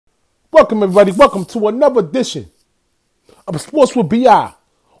Welcome, everybody. Welcome to another edition of Sports with BI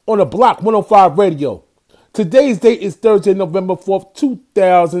on the Block 105 Radio. Today's date is Thursday, November 4th,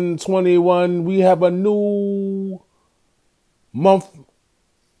 2021. We have a new month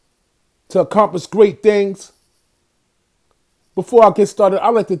to accomplish great things. Before I get started, I'd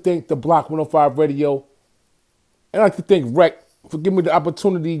like to thank the Block 105 Radio. And I'd like to thank Rec for giving me the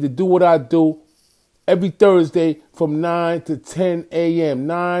opportunity to do what I do every Thursday from 9 to 10 a.m.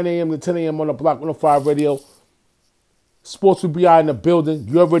 9 a.m. to 10 a.m. on the Block 105 Radio. Sports with BI in the building.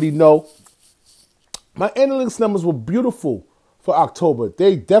 You already know. My analytics numbers were beautiful for October.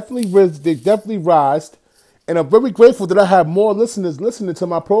 They definitely rised. And I'm very grateful that I have more listeners listening to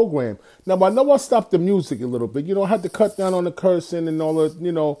my program. Now, I know I stopped the music a little bit. I had to cut down on the cursing and all of, I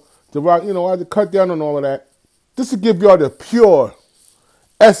had to cut down on all of that. Just to give y'all the pure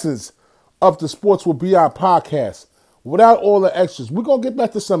essence of the Sports with BI podcast without all the extras. We're going to get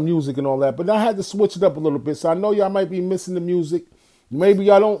back to some music and all that, but I had to switch it up a little bit. So I know y'all might be missing the music. Maybe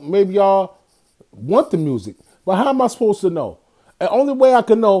y'all don't. Maybe y'all want the music. But how am I supposed to know? The only way I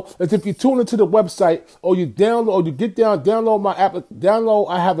can know is if you tune into the website or you download my app.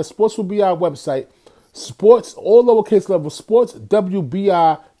 I have a Sports with BI website. Sports, all lowercase level,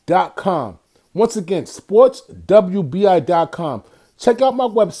 sportswbi.com. Once again, sportswbi.com. Check out my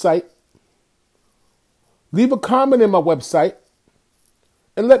website. Leave a comment in my website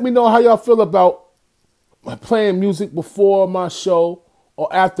and let me know how y'all feel about playing music before my show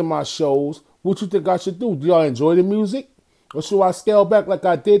or after my shows. What you think I should do? Do y'all enjoy the music? Or should I scale back like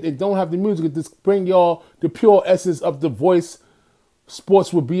I did and don't have the music and just bring y'all the pure essence of the voice,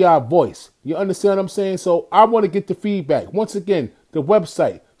 Sports with BI voice? You understand what I'm saying? So I want to get the feedback. Once again, the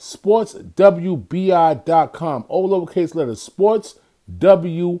website, sportswbi.com. All lowercase letters,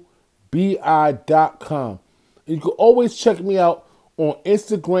 sportswbi.com. You can always check me out on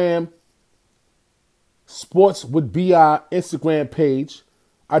Instagram, Sports with BI Instagram page.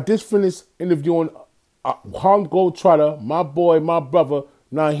 I just finished interviewing Harlem Globetrotter, my boy, my brother,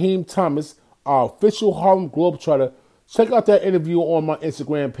 Naheem Thomas, our official Harlem Globetrotter. Check out that interview on my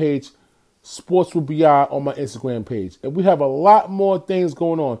Instagram page, Sports with BI on my Instagram page. And we have a lot more things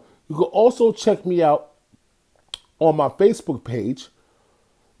going on. You can also check me out on my Facebook page,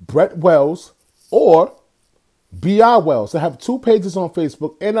 Brett Wells, or BI Wells. I have two pages on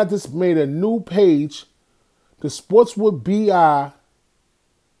Facebook, and I just made a new page, the Sports with BI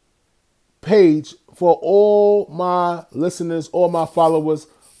page for all my listeners, all my followers.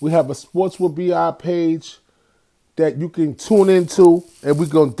 We have a Sports with BI page that you can tune into, and we're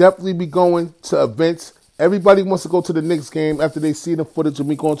going to definitely be going to events. Everybody wants to go to the Knicks game after they see the footage of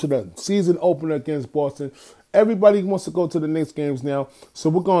me going to the season opener against Boston. Everybody wants to go to the Knicks games now. So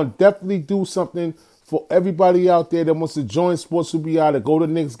we're going to definitely do something for everybody out there that wants to join Sports with BI, to go to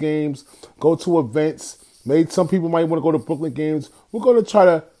Knicks games, go to events. Maybe some people might want to go to Brooklyn games. We're going to try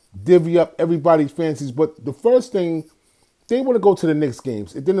to divvy up everybody's fancies. But the first thing, they want to go to the Knicks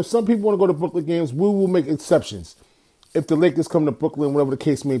games. And then if some people want to go to Brooklyn games, we will make exceptions if the Lakers come to Brooklyn, whatever the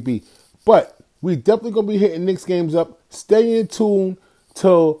case may be. But we definitely going to be hitting Knicks games up. Stay in tune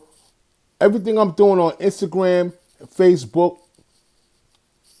to everything I'm doing on Instagram, Facebook.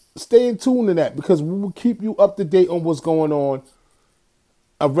 Stay in tune to that because we will keep you up to date on what's going on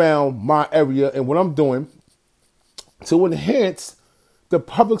around my area and what I'm doing to enhance the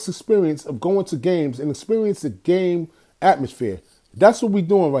public's experience of going to games and experience the game atmosphere. That's what we're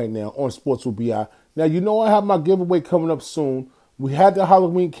doing right now on Sports with BI. Now, I have my giveaway coming up soon. We had the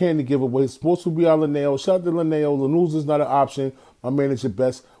Halloween candy giveaway. Sports with BI Linnell. Shout out to Linnell. Lanús is not an option. My manager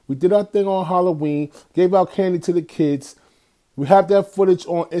best. We did our thing on Halloween. Gave out candy to the kids. We have that footage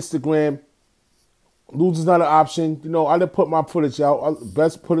on Instagram. Lose is not an option. I didn't put my footage out.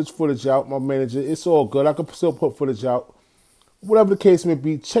 Best footage out. My manager. It's all good. I can still put footage out. Whatever the case may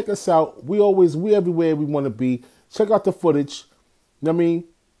be, check us out. We everywhere we want to be. Check out the footage.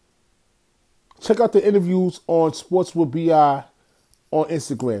 Check out the interviews on Sports with BI on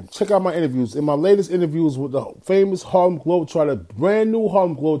Instagram. Check out my interviews. In my latest interviews with the famous Harlem Globetrotter, brand new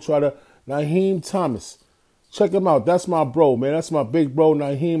Harlem Globetrotter, Naheem Thomas. Check him out. That's my bro, man. That's my big bro,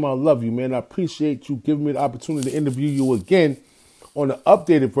 Naheem. I love you, man. I appreciate you giving me the opportunity to interview you again on the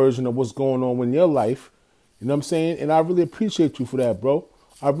updated version of what's going on in your life. You know what I'm saying? And I really appreciate you for that, bro.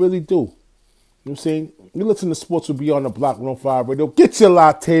 I really do. You know what I'm saying? You listen to Sports with BI on the Block 105 Radio. Get your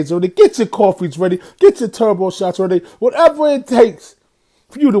lattes ready. Get your coffees ready. Get your turbo shots ready. Whatever it takes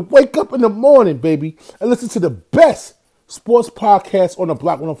for you to wake up in the morning, baby, and listen to the best sports podcast on the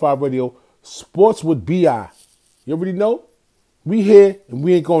Block 105 Radio, Sports with BI. You already know? We here, and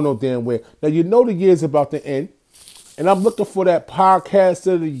we ain't going no damn where. Now, the year's about to end. and I'm looking for that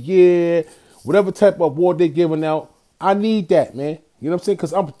podcast of the year, whatever type of award they're giving out. I need that, man. You know what I'm saying?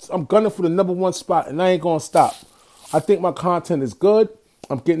 Because I'm gunning for the number one spot, and I ain't going to stop. I think my content is good.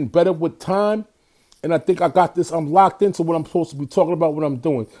 I'm getting better with time. And I think I got this. I'm locked into what I'm supposed to be talking about, what I'm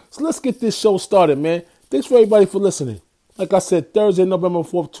doing. So let's get this show started, man. Thanks for everybody for listening. Like I said, Thursday, November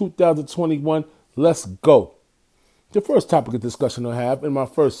 4th, 2021. Let's go. The first topic of discussion I have in my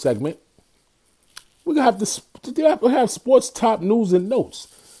first segment, we're going to have sports top news and notes.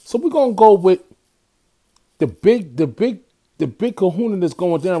 So we're going to go with the big kahuna that's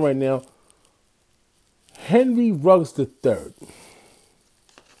going down right now. Henry Ruggs III.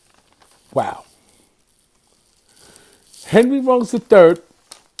 Wow. Henry Ruggs III,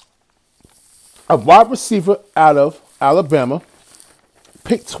 a wide receiver out of Alabama,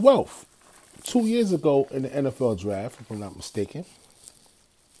 picked 12th 2 years ago in the NFL draft, if I'm not mistaken.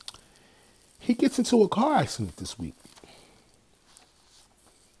 He gets into a car accident this week.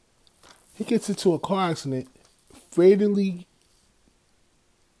 He gets into a car accident, fatally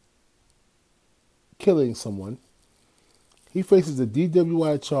killing someone. He faces a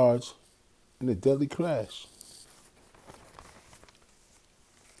DWI charge in a deadly crash.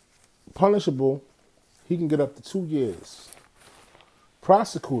 Punishable, he can get up to 2 years.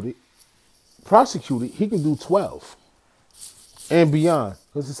 Prosecuted, he can do 12 and beyond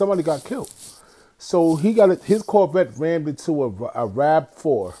because somebody got killed. So he got his Corvette rammed into a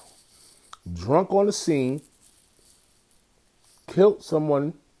RAV4, drunk on the scene, killed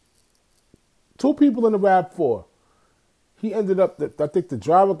someone, 2 people in the RAV4. He ended up, I think the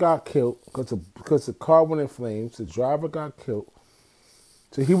driver got killed because the car went in flames. The driver got killed.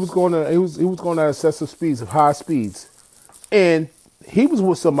 So he was going at excessive speeds, of high speeds, and he was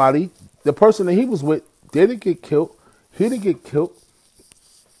with somebody. The person that he was with didn't get killed. He didn't get killed.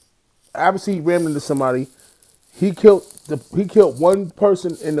 Obviously, he rammed into somebody. He killed one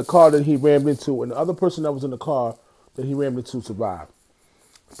person in the car that he rammed into, and the other person that was in the car that he rammed into survived.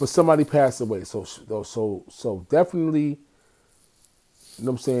 But somebody passed away. So definitely, you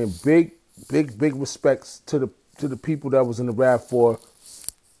know what I'm saying, big respects to the people that was in the RAV4.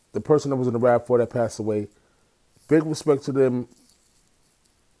 The person that was in the RAV4 that passed away, big respect to them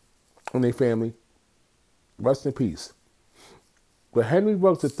and their family. Rest in peace. But Henry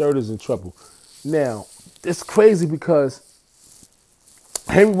Ruggs III is in trouble. Now, it's crazy because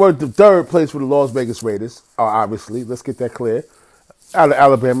Henry Ruggs III plays for the Las Vegas Raiders, obviously. Let's get that clear. Out of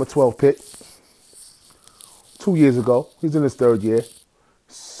Alabama, 12 pick. 2 years ago. He's in his 3rd year.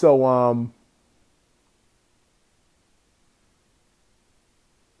 So,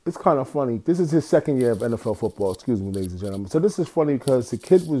 it's kind of funny. This is his 2nd year of NFL football. Excuse me, ladies and gentlemen. So this is funny because the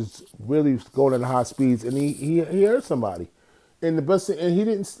kid was really going at high speeds, and he hurt somebody. And the best thing, and he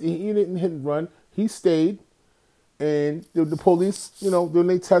didn't hit and run. He stayed, and the police, you know, when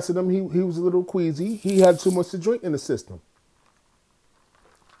they tested him, he was a little queasy. He had too much to drink in the system.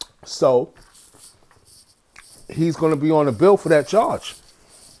 So he's going to be on a bill for that charge.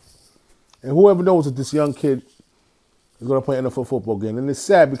 And whoever knows if this young kid is going to play NFL football again. And it's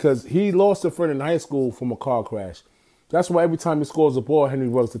sad because he lost a friend in high school from a car crash. That's why every time he scores a ball, Henry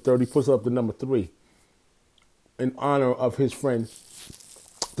Ruggs III, he puts up the number 3 in honor of his friend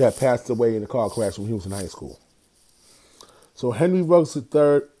that passed away in a car crash when he was in high school. So Henry Ruggs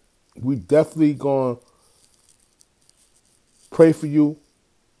III, we definitely going to pray for you.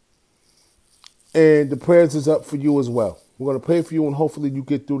 And the prayers is up for you as well. We're going to pray for you, and hopefully you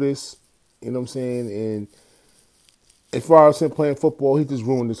get through this. You know what I'm saying? And as far as him playing football, he just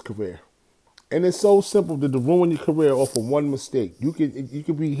ruined his career. And it's so simple to ruin your career off of one mistake. You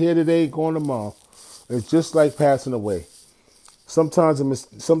could be here today, gone tomorrow. It's just like passing away. Sometimes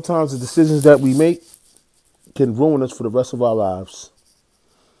the decisions that we make can ruin us for the rest of our lives.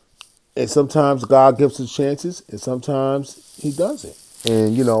 And sometimes God gives us chances, and sometimes he doesn't.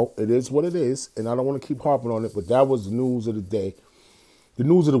 And, you know, it is what it is. And I don't want to keep harping on it, but that was the news of the day. The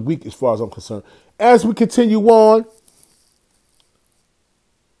news of the week as far as I'm concerned. As we continue on,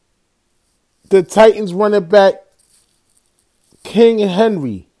 the Titans running back King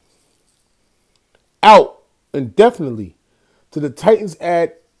Henry out indefinitely. To the Titans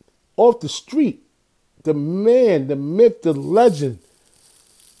add off the street, the man, the myth, the legend.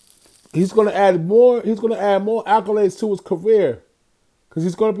 He's going to add more. He's going to add more accolades to his career because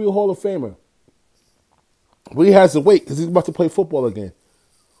he's going to be a Hall of Famer. But he has to wait because he's about to play football again.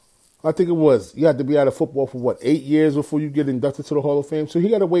 I think you had to be out of football for 8 years before you get inducted to the Hall of Fame. So he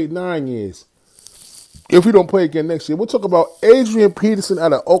got to wait 9 years. If he don't play again next year, we'll talk about Adrian Peterson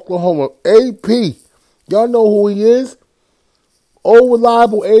out of Oklahoma. AP, y'all know who he is. Old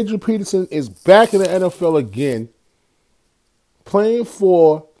reliable Adrian Peterson is back in the NFL again. playing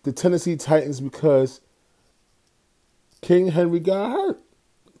for the Tennessee Titans because King Henry got hurt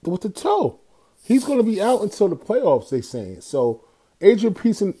with the toe. He's going to be out until the playoffs, they saying. So Adrian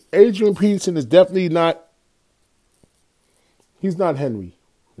Peterson is definitely not, he's not Henry.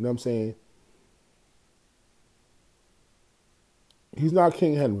 You know what I'm saying? He's not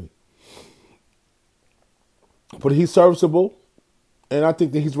King Henry. But he's serviceable, and I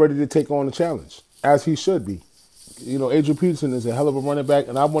think that he's ready to take on the challenge, as he should be. You know, Adrian Peterson is a hell of a running back,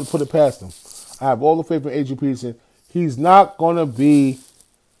 and I want to put it past him. I have all the faith in Adrian Peterson. He's not going to be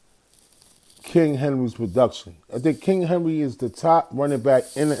King Henry's production. I think King Henry is the top running back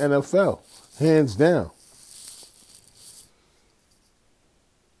in the NFL, hands down.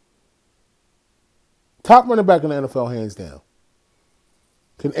 Top running back in the NFL, hands down.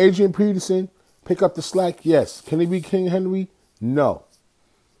 Can Adrian Peterson pick up the slack? Yes. Can he be King Henry? No.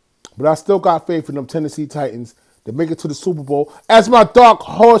 But I still got faith in them Tennessee Titans to make it to the Super Bowl as my dark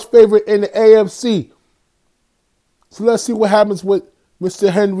horse favorite in the AFC. So let's see what happens with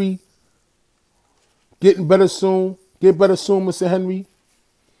Mr. Henry getting better soon. Get better soon, Mr. Henry.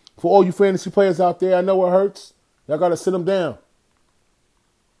 For all you fantasy players out there, I know it hurts. Y'all got to sit him down.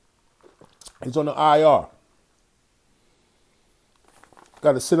 He's on the IR.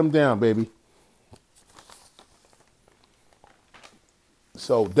 Got to sit him down, baby.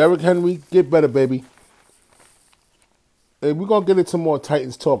 So, Derrick Henry, get better, baby. And we're going to get into more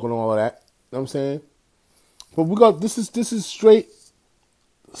Titans talk and all of that. You know what I'm saying? But this is straight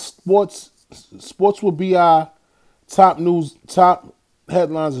sports. Sports will be our top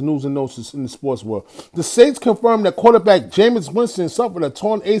headlines and news and notes in the sports world. The Saints confirmed that quarterback Jameis Winston suffered a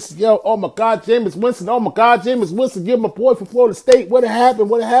torn ACL. Oh, my God, Jameis Winston. Oh, my God, Jameis Winston. Give him a boy from Florida State. What happened?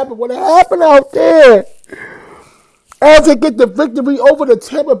 What happened out there? As they get the victory over the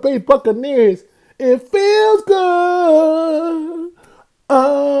Tampa Bay Buccaneers, it feels good.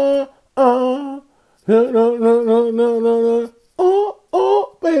 No.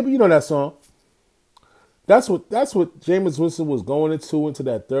 Oh, baby. You know that song. That's what Jameis Winston was going into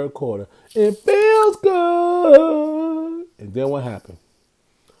that third quarter. It feels good. And then what happened?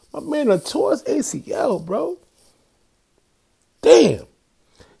 My man tore his ACL, bro. Damn.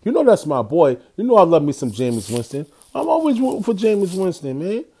 You know that's my boy. You know I love me some Jameis Winston. I'm always rooting for Jameis Winston,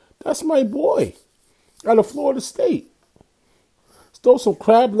 man. That's my boy. Out of Florida State. Stole some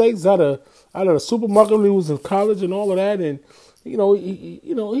crab legs out of the supermarket when he was in college and all of that. And, he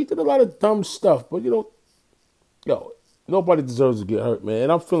did a lot of dumb stuff. But, nobody deserves to get hurt, man.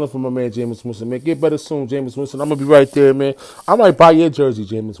 And I'm feeling for my man, Jameis Winston, man. Get better soon, Jameis Winston. I'm going to be right there, man. I might buy your jersey,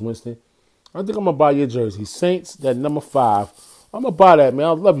 Jameis Winston. I think I'm going to buy your jersey. Saints, that number 5. I'm going to buy that, man. I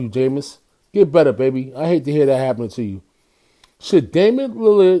love you, Jameis. Get better, baby. I hate to hear that happening to you. Should Damian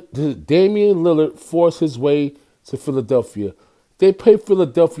Lillard force his way to Philadelphia? They play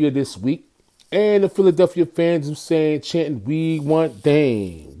Philadelphia this week. And the Philadelphia fans are chanting, we want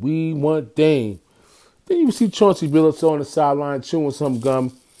Dame. We want Dame. Then you see Chauncey Billups on the sideline chewing some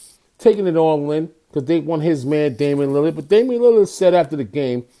gum, taking it all in because they want his man Damian Lillard. But Damian Lillard said after the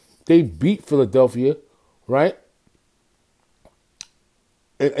game, they beat Philadelphia, right?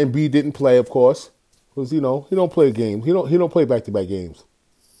 And B didn't play, of course, because he don't play games. He don't play back-to-back games.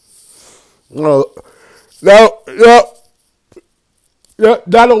 No, not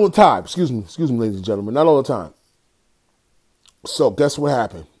all the time. Excuse me, ladies and gentlemen, not all the time. So guess what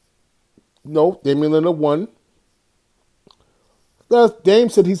happened? No, Damian Lillard won. Dame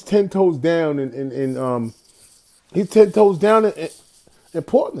said he's 10 toes down he's 10 toes down in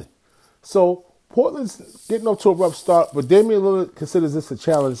Portland. So Portland's getting off to a rough start, but Damian Lillard considers this a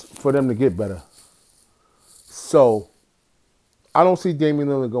challenge for them to get better. So I don't see Damian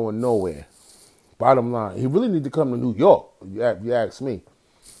Lillard going nowhere. Bottom line, he really need to come to New York, if you ask me.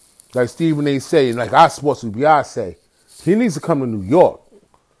 Like Stephen A. say, like our sports with Beyonce, he needs to come to New York.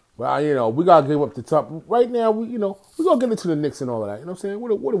 Well, we gotta give up the top. Right now, we're gonna get into the Knicks and all of that. You know what I'm saying?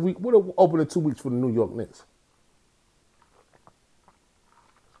 What a opening 2 weeks for the New York Knicks.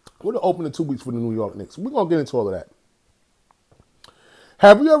 What an opening 2 weeks for the New York Knicks. We're gonna get into all of that.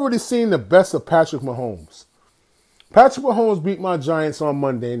 Have you already seen the best of Patrick Mahomes? Patrick Mahomes beat my Giants on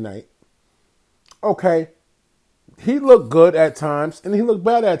Monday night. Okay. He looked good at times, and he looked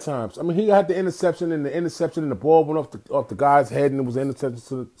bad at times. I mean, he had the interception, and the ball went off the guy's head, and it was an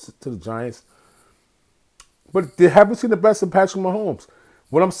interception to the Giants. But have you seen the best of Patrick Mahomes?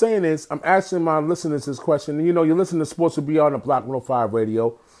 What I'm saying is, I'm asking my listeners this question. You listen to Sports Will Be on the Block 105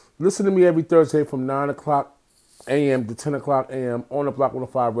 Radio. Listen to me every Thursday from 9 o'clock a.m. to 10 o'clock a.m. on the Block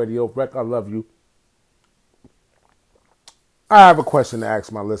 105 Radio. Rec, I love you. I have a question to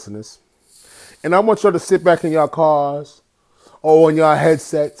ask my listeners. And I want y'all to sit back in your cars or on your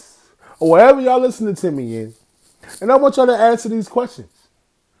headsets or wherever y'all listening to me in. And I want y'all to answer these questions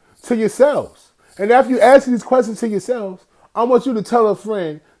to yourselves. And after you answer these questions to yourselves, I want you to tell a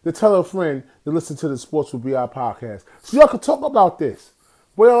friend to listen to the Sports with BI podcast. So y'all can talk about this.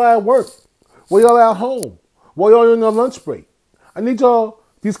 While y'all at work, while y'all at home, while y'all on your lunch break. I need y'all,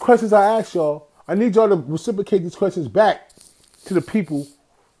 these questions I ask y'all, I need y'all to reciprocate these questions back to the people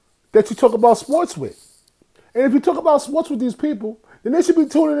that you talk about sports with. And if you talk about sports with these people, then they should be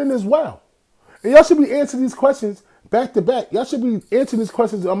tuning in as well. And y'all should be answering these questions back to back. Y'all should be answering these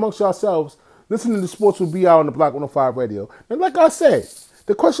questions amongst yourselves, listening to Sports with BI on the Block 105 radio. And like I said,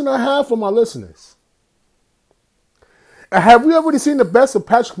 the question I have for my listeners, have we already seen the best of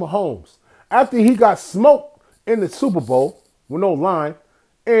Patrick Mahomes after he got smoked in the Super Bowl with no line,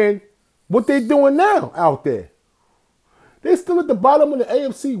 and what they doing now out there? They still at the bottom of the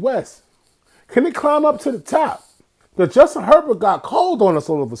AFC West. Can they climb up to the top? Because Justin Herbert got cold on us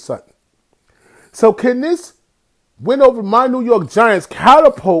all of a sudden. So can this win over my New York Giants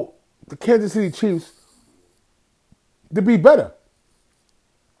catapult the Kansas City Chiefs to be better?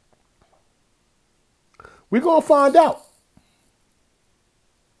 We're going to find out.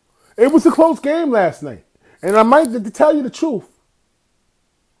 It was a close game last night. And I might, to tell you the truth,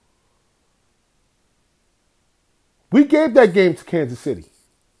 we gave that game to Kansas City.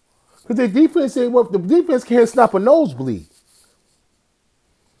 Because the defense can't stop a nosebleed.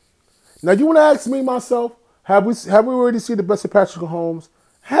 Now, you want to ask me, myself, have we already seen the best of Patrick Mahomes?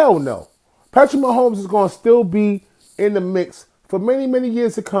 Hell no. Patrick Mahomes is going to still be in the mix for many, many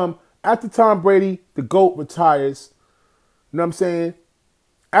years to come after Tom Brady, the GOAT, retires. You know what I'm saying?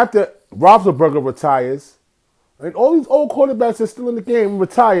 After Roethlisberger retires, and all these old quarterbacks that are still in the game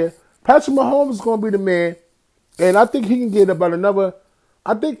retire, Patrick Mahomes is going to be the man. And I think he can get about another.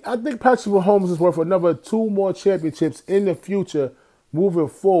 I think Patrick Mahomes is worth another 2 more championships in the future, moving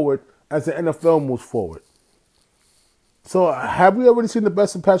forward as the NFL moves forward. So have we already seen the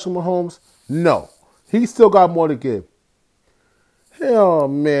best of Patrick Mahomes? No, he still got more to give. Oh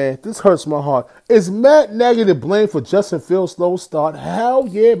man, this hurts my heart. Is Matt Nagy to blame for Justin Fields' slow start? Hell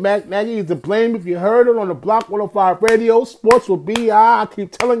yeah, Matt Nagy is to blame. If you heard it on the Block 105 radio, Sports with BI. I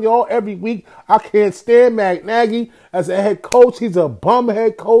keep telling y'all every week, I can't stand Matt Nagy as a head coach. He's a bum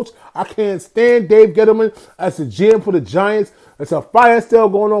head coach. I can't stand Dave Gettleman as the GM for the Giants. It's a fire sale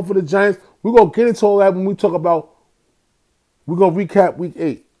going on for the Giants. We're going to get into all that when we talk about, we're going to recap week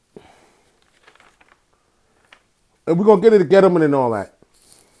 8. And we're going to get into Gettleman and all that.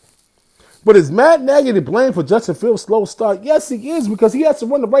 But is Matt Nagy to blame for Justin Fields' slow start? Yes, he is, because he has to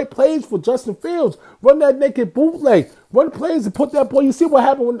run the right plays for Justin Fields. Run that naked bootleg. Run plays to put that ball. You see what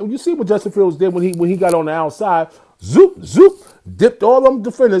happened when you see what Justin Fields did when he got on the outside. Zoop, zoop, dipped all them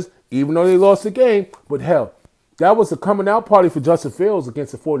defenders, even though they lost the game. But hell, that was a coming out party for Justin Fields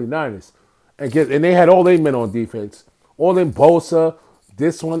against the 49ers. And they had all they men on defense. All them Bosa,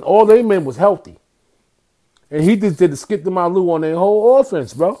 this one, all they men was healthy. And he just did the skip to Malou on their whole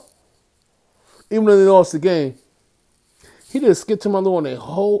offense, bro. Even though they lost the game, he did a skip to Malou on their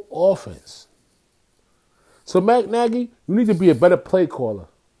whole offense. So, Matt Nagy, you need to be a better play caller.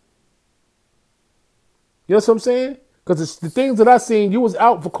 You know what I'm saying? Because the things that I seen, you was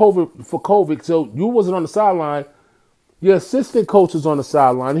out for COVID, so you wasn't on the sideline. Your assistant coach was on the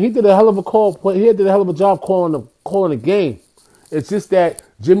sideline. He did a hell of a call. He did a hell of a job calling the game. It's just that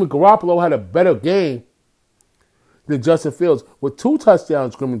Jimmy Garoppolo had a better game than Justin Fields with 2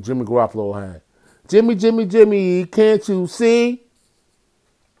 touchdowns Jimmy Garoppolo had. Jimmy, can't you see?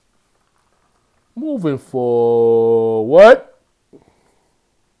 Moving forward.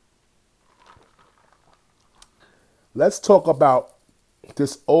 Let's talk about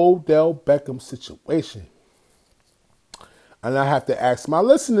this Odell Beckham situation. And I have to ask my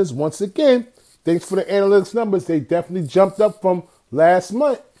listeners once again, thanks for the analytics numbers. They definitely jumped up from last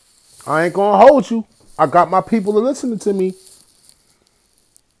month. I ain't going to hold you. I got my people listening to me.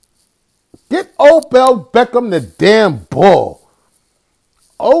 Get Odell Beckham the damn ball.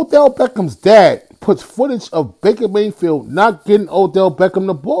 Odell Beckham's dad puts footage of Baker Mayfield not getting Odell Beckham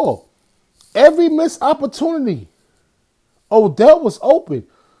the ball. Every missed opportunity. Odell was open.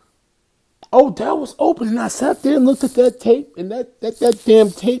 And I sat there and looked at that tape, and that damn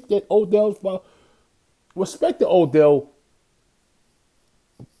tape that Odell's about. Respect to Odell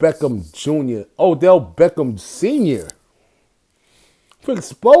Beckham Jr., Odell Beckham Sr. for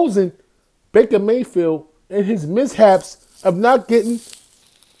exposing Baker Mayfield and his mishaps of not getting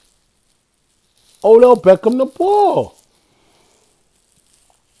Odell Beckham the ball.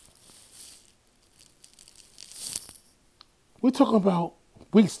 We're talking about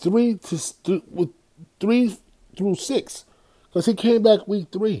weeks 3 through 6. Because he came back week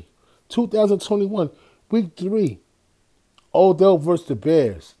 3, 2021, week 3. Odell versus the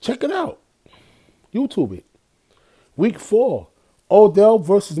Bears. Check it out. YouTube it. Week 4, Odell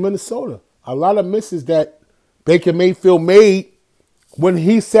versus Minnesota. A lot of misses that Baker Mayfield made when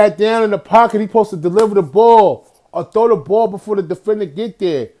he sat down in the pocket. He supposed to deliver the ball or throw the ball before the defender get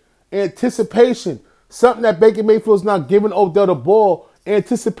there. Anticipation. Something that Baker Mayfield's not giving Odell the ball.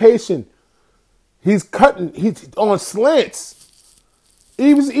 Anticipation. He's cutting. He's on slants.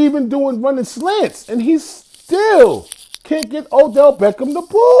 He was even running slants. And he still can't get Odell Beckham the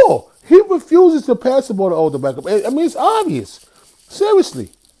ball. He refuses to pass the ball to Odell Beckham. I mean, it's obvious. Seriously.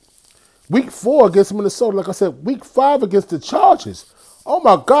 Week 4 against Minnesota, like I said, week 5 against the Chargers. Oh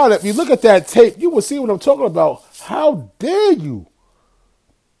my God, if you look at that tape, you will see what I'm talking about. How dare you?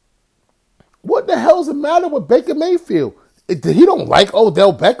 What the hell is the matter with Baker Mayfield? He don't like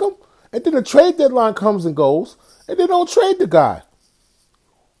Odell Beckham? And then the trade deadline comes and goes, and they don't trade the guy.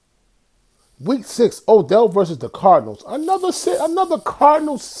 Week 6, Odell versus the Cardinals. Another sin, another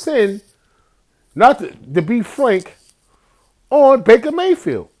Cardinal sin, not to be frank, on Baker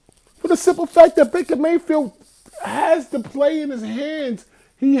Mayfield. For the simple fact that Baker Mayfield has the play in his hands.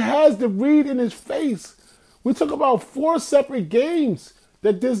 He has the read in his face. We talk about 4 separate games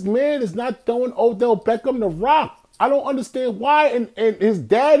that this man is not throwing Odell Beckham the rock. I don't understand why. And his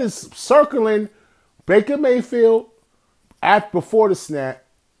dad is circling Baker Mayfield before the snap,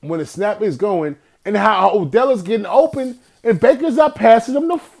 when the snap is going, and how Odell is getting open, and Baker's not passing him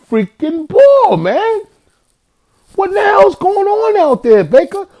the freaking ball, man. What the hell's going on out there,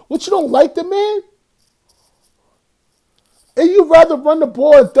 Baker? What, you don't like the man? And you rather run the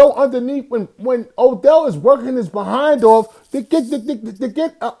ball and throw underneath when Odell is working his behind off to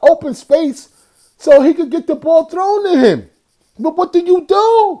get an open space so he could get the ball thrown to him. But what do? You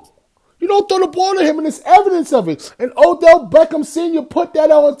don't throw the ball to him, and there's evidence of it. And Odell Beckham Sr. put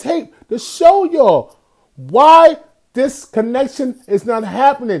that on tape to show y'all why this connection is not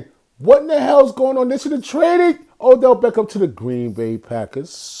happening. What in the hell is going on? They should have traded Odell Beckham to the Green Bay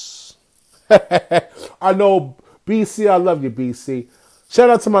Packers. I know, BC, I love you, BC. Shout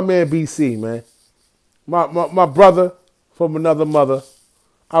out to my man, BC, man. My brother from another mother.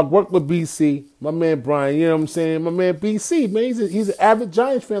 I worked with BC, my man Brian, you know what I'm saying? My man BC, man, he's an avid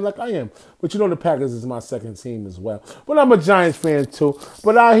Giants fan like I am. But you know the Packers is my second team as well. But I'm a Giants fan too.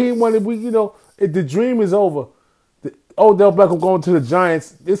 But out here, the dream is over. Odell Beckham going to the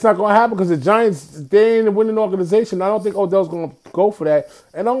Giants, it's not going to happen because the Giants, they ain't a winning organization. I don't think Odell's going to go for that.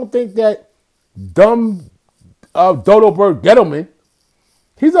 And I don't think that dumb Dodo Bird Gettleman,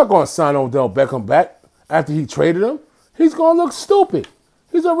 he's not going to sign Odell Beckham back after he traded him. He's going to look stupid.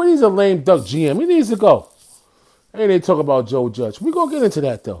 He's a lame duck GM. He needs to go. And they talk about Joe Judge. We're going to get into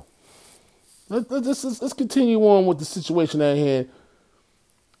that, though. Let's continue on with the situation at hand.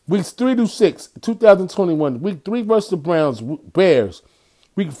 Weeks 3 to 6, 2021. Week 3 versus the Bears.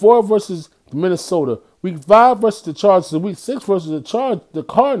 Week 4 versus Minnesota. Week 5 versus the Chargers. And week 6 versus the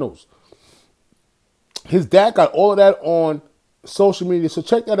Cardinals. His dad got all of that on social media. So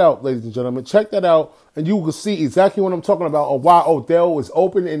check that out, ladies and gentlemen. Check that out, and you will see exactly what I'm talking about, or why Odell is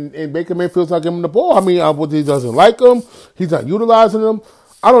open and Baker Mayfield's not giving him the ball. I mean, he doesn't like him. He's not utilizing him.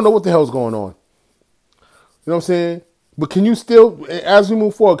 I don't know what the hell's going on. You know what I'm saying? But can you still, as we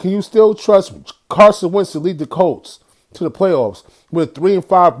move forward, can you still trust Carson Wentz to lead the Colts to the playoffs with a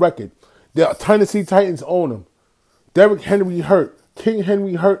 3-5 record? The Tennessee Titans own him. Derrick Henry hurt. King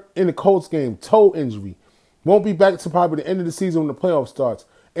Henry hurt in the Colts game. Toe injury. Won't be back until probably the end of the season when the playoffs starts.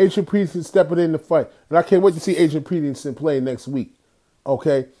 Adrian Peterson stepping in the fight. And I can't wait to see Adrian Peterson play next week.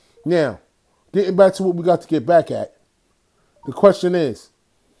 Okay? Now, getting back to what we got to get back at. The question is,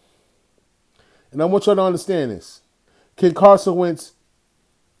 and I want y'all to understand this. Can you trust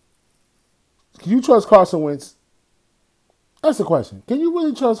Carson Wentz? That's the question. Can you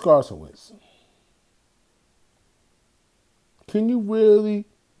really trust Carson Wentz? Can you really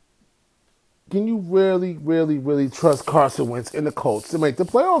trust Carson Wentz and the Colts to make the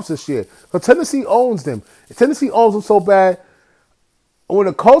playoffs this year? Because Tennessee owns them. Tennessee owns them so bad. When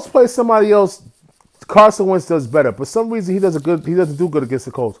the Colts play somebody else, Carson Wentz does better. For some reason, he doesn't do good against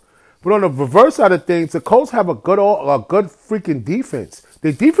the Colts. But on the reverse side of things, the Colts have a good freaking defense.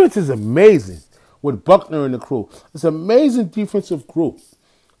 Their defense is amazing with Buckner and the crew. It's an amazing defensive group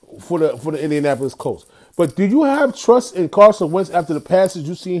for the Indianapolis Colts. But do you have trust in Carson Wentz after the passes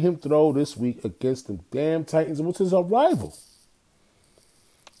you seen him throw this week against the damn Titans, which is a rival?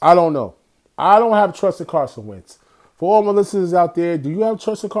 I don't know. I don't have trust in Carson Wentz. For all my listeners out there, do you have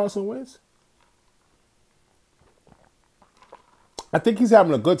trust in Carson Wentz? I think he's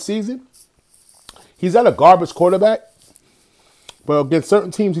having a good season. He's not a garbage quarterback. But against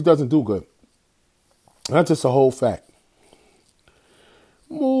certain teams, he doesn't do good. That's just a whole fact.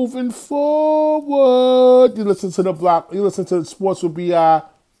 Moving forward, you listen to the block. You listen to Sports with BI.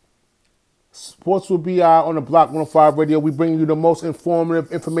 Sports with BI on the Block 105 Radio. We bring you the most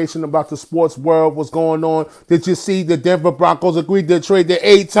informative information about the sports world. What's going on? Did you see the Denver Broncos agreed to trade the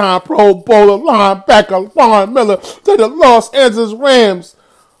 8-time Pro Bowler linebacker Von Miller to the Los Angeles Rams?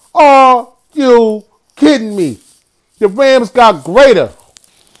 Are you kidding me? The Rams got greater.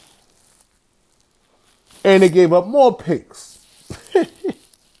 And they gave up more picks.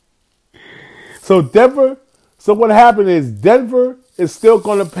 So what happened is Denver is still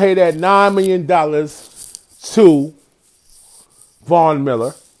going to pay that $9 million to Von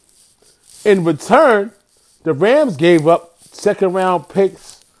Miller. In return, the Rams gave up second-round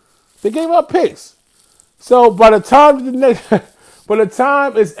picks. They gave up picks. So by the time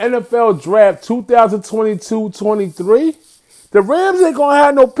it's NFL Draft 2022-23, the Rams ain't going to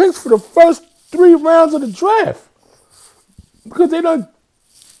have no picks for the first 3 rounds of the draft. Because they done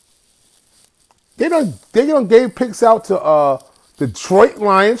gave picks out to Detroit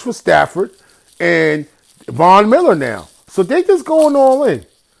Lions for Stafford and Von Miller now. So they just going all in.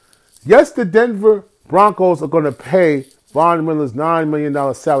 Yes, the Denver Broncos are going to pay Von Miller's $9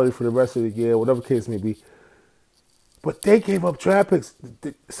 million salary for the rest of the year, whatever case may be. But they gave up draft picks.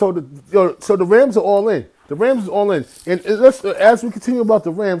 So the Rams are all in. The Rams are all in. And as we continue about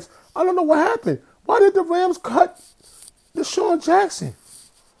the Rams, I don't know what happened. Why did the Rams cut DeSean Jackson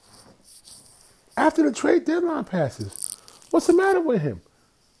after the trade deadline passes? What's the matter with him?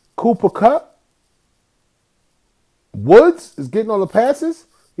 Cooper Kupp? Woods is getting all the passes?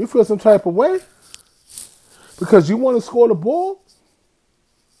 You feel some type of way? Because you want to score the ball?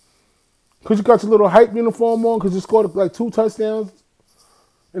 Because you got your little hype uniform on because you scored like 2 touchdowns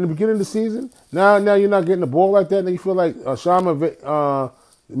in the beginning of the season? Now you're not getting the ball like that. Now you feel like Sean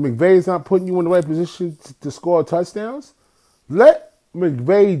McVay's not putting you in the right position to score touchdowns? Let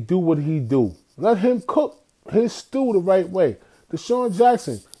McVay do what he do. Let him cook his stew the right way. DeSean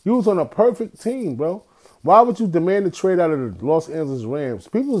Jackson, you was on a perfect team, bro. Why would you demand a trade out of the Los Angeles Rams?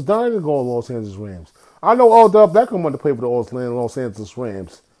 People was dying to go on Los Angeles Rams. I know Odell Beckham wanted to play for the Los Angeles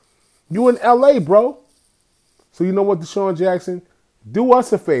Rams. You in L.A., bro. So you know what, DeSean Jackson? Do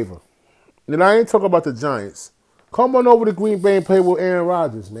us a favor. And I ain't talking about the Giants. Come on over to Green Bay and play with Aaron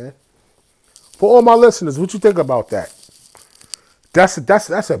Rodgers, man. For all my listeners, what you think about that? That's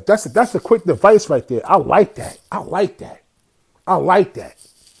a quick device right there. I like that.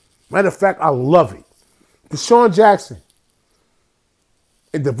 Matter of fact, I love it. DeSean Jackson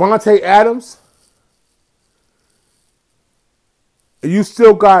and Devontae Adams, and you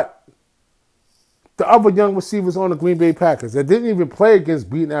still got the other young receivers on the Green Bay Packers that didn't even play against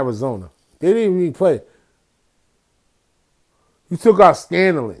beating Arizona. They didn't even play. You still got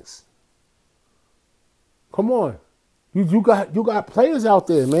Scandalings. Come on. You got players out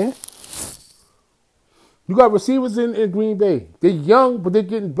there, man. You got receivers in Green Bay. They're young, but they're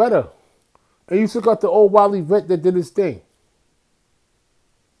getting better. And you still got the old wily vet that did his thing. You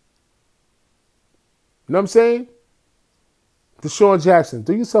know what I'm saying? DeSean Jackson,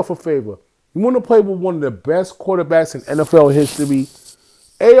 do yourself a favor. You want to play with one of the best quarterbacks in NFL history?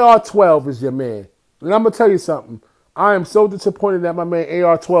 AR-12 is your man. And I'm going to tell you something. I am so disappointed that my man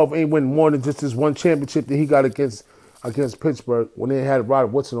AR-12 ain't win more than just this one championship that he got against Pittsburgh when they had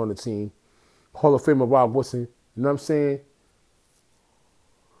Rod Woodson on the team. Hall of Famer Rod Woodson. You know what I'm saying?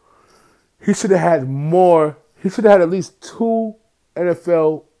 He should have had more. He should have had at least 2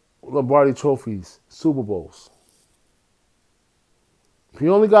 NFL Lombardi trophies, Super Bowls. He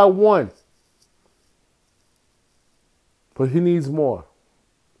only got 1. But he needs more.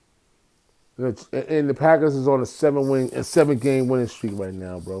 And the Packers is on a 7-game winning streak right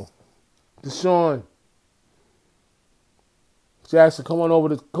now, bro. DeSean Jackson, come on over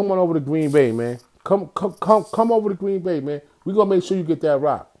to Green Bay, man. Come over to Green Bay, man. We're gonna make sure you get that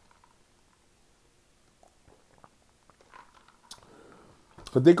rock.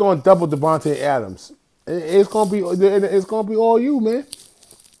 Cause they're gonna double Devontae Adams. It's gonna be all you, man.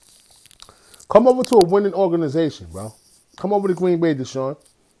 Come over to a winning organization, bro. Come over to Green Bay, DeSean.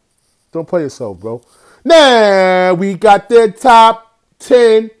 Don't play yourself, bro. Now we got the top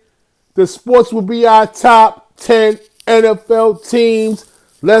 10. The Sports will be our top 10 NFL teams.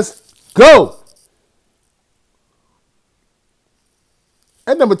 Let's go.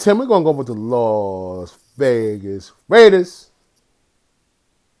 At number 10, we're going to go with the Las Vegas Raiders.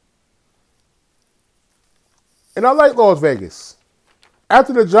 And I like Las Vegas.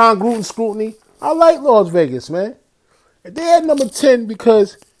 After the John Gruden scrutiny, I like Las Vegas, man. And they're at number 10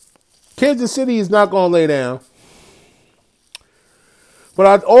 because Kansas City is not going to lay down.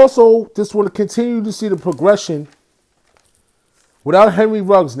 But I also just want to continue to see the progression without Henry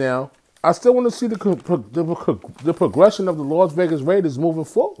Ruggs now. I still want to see the progression of the Las Vegas Raiders moving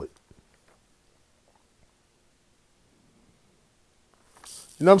forward.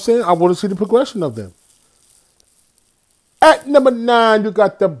 You know what I'm saying? I want to see the progression of them. At number 9, you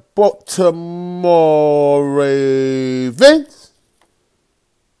got the Baltimore Ravens.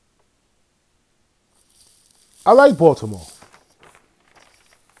 I like Baltimore.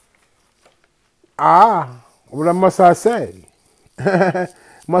 What must I say?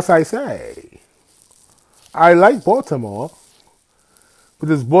 Must I say? I like Baltimore. But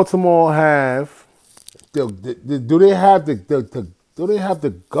does Baltimore have? Do they have the do they have the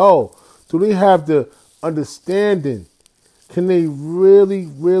go? Do they have the understanding? Can they really,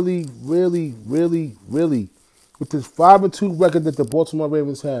 really, really, really, really, with this 5-2 record that the Baltimore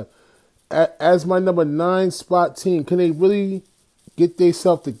Ravens have, as my number 9 spot team, can they really get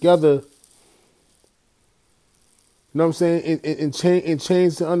themselves together? You know what I'm saying? And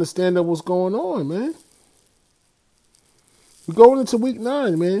change the understanding of what's going on, man. We're going into week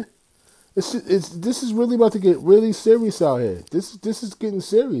 9, man. This is really about to get really serious out here. This is getting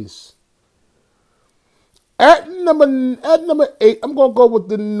serious. At number 8, I'm gonna go with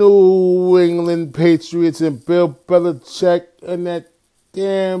the New England Patriots and Bill Belichick and that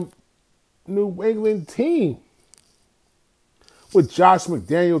damn New England team with Josh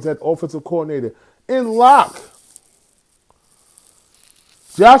McDaniels as offensive coordinator. In lock,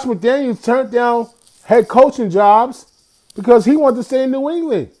 Josh McDaniels turned down head coaching jobs because he wanted to stay in New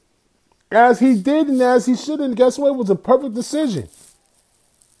England. As he did and as he should, and guess what? It was a perfect decision.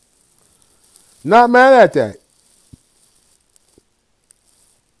 Not mad at that.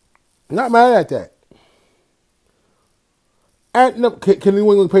 Not mad at that. Can the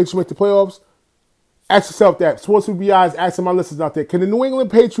New England Patriots make the playoffs? Ask yourself that. Sports BI is asking my listeners out there. Can the New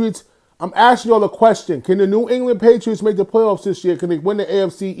England Patriots, I'm asking y'all a question. Can the New England Patriots make the playoffs this year? Can they win the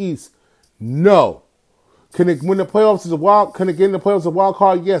AFC East? No. Can they win the playoffs as a wild? Can they get in the playoffs as a wild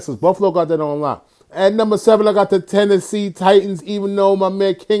card? Yes, because Buffalo got that on lock. At number 7, I got the Tennessee Titans, even though my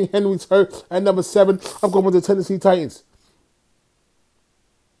man King Henry's hurt. At number 7, I'm going with the Tennessee Titans.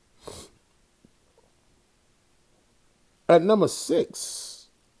 At number 6,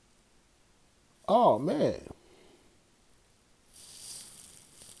 oh man.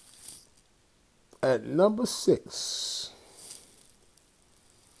 At number 6,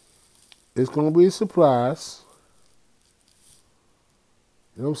 it's going to be a surprise.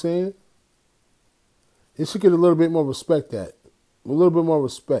 You know what I'm saying? It should get a little bit more respect a little bit more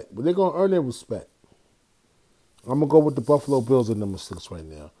respect. But they're going to earn their respect. I'm going to go with the Buffalo Bills at number 6 right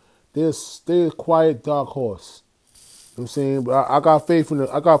now. They're a quiet dark horse. You know what I'm saying? But I got faith in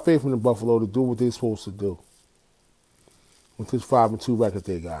the Buffalo to do what they're supposed to do. With this 5-2 record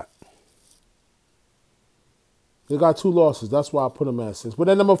they got. They got 2 losses. That's why I put them at 6. But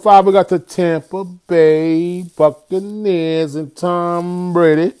at number 5, we got the Tampa Bay Buccaneers and Tom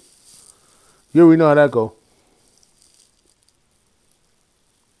Brady. You already know how that go.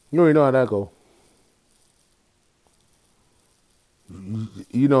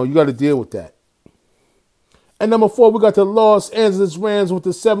 You know, you got to deal with that. At number 4, we got the Los Angeles Rams with the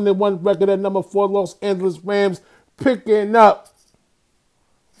 7-1 record. At number 4, Los Angeles Rams picking up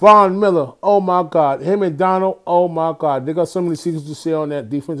Von Miller. Oh my God. Him and Donald. Oh my God. They got so many secrets to share on that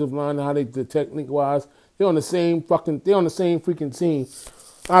defensive line and how they did technique wise. They're on the same freaking team.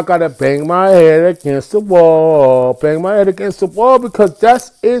 I gotta bang my head against the wall. Bang my head against the wall because that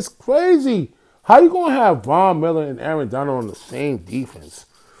is crazy. How you gonna have Von Miller and Aaron Donald on the same defense?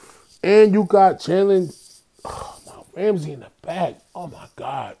 And you got Chandler Ramsey in the back. Oh my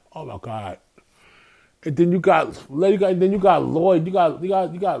God. And then you got Lloyd. You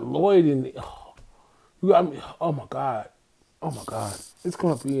got Lloyd in. Oh my God. It's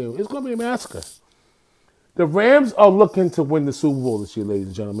gonna be a massacre. The Rams are looking to win the Super Bowl this year, ladies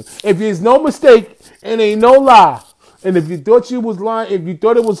and gentlemen. If there's no mistake and ain't no lie, and if you thought you was lying, if you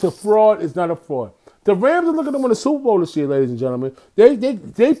thought it was a fraud, it's not a fraud. The Rams are looking to win the Super Bowl this year, ladies and gentlemen.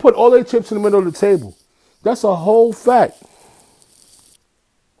 They put all their chips in the middle of the table. That's a whole fact.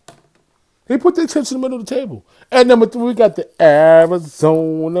 They put their chips in the middle of the table. At number 3, we got the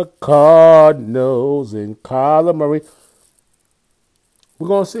Arizona Cardinals and Kyler Murray. We're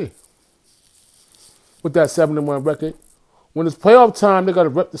going to see. With that 7-1 record. When it's playoff time, they got to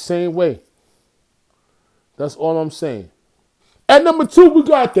rep the same way. That's all I'm saying. At number 2, we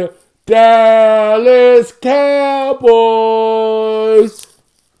got the Dallas Cowboys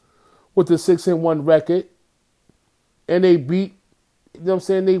with the 6-1 record. And they beat, you know what I'm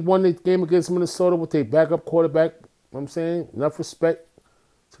saying, they won the game against Minnesota with their backup quarterback. You know what I'm saying? Enough respect.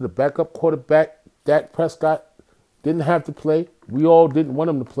 the backup quarterback, Dak Prescott, didn't have to play. We all didn't want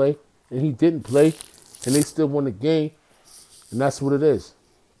him to play, and he didn't play, and they still won the game, and that's what it is.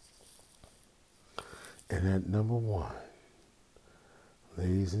 And at number one,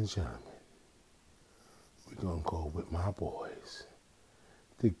 ladies and gentlemen, we're going to go with my boys,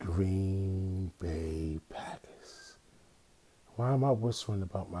 the Green Bay Packers. Why am I whispering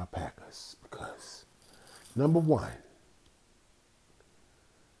about my Packers? Because, number one,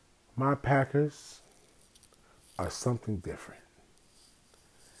 my Packers are something different.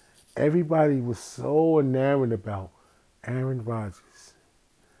 Everybody was so enamored about Aaron Rodgers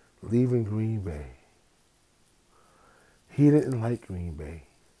leaving Green Bay. He didn't like Green Bay.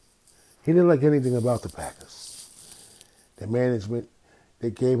 He didn't like anything about the Packers. The management,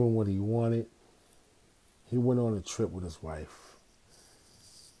 they gave him what he wanted. He went on a trip with his wife.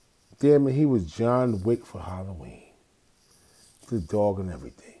 Damn it, he was John Wick for Halloween. The dog and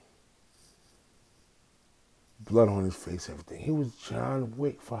everything. Blood on his face, everything. He was John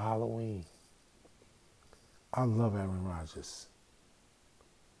Wick for Halloween. I love Aaron Rodgers.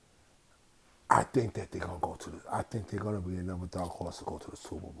 I think that they're going to I think they're going to be another dark horse to go to the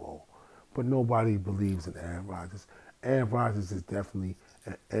Super Bowl. But nobody believes in Aaron Rodgers. Aaron Rodgers is definitely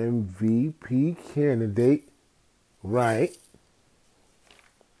an MVP candidate, right?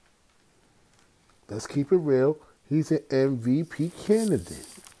 Let's keep it real. He's an MVP candidate.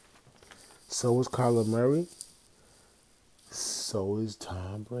 So is Kyler Murray. So is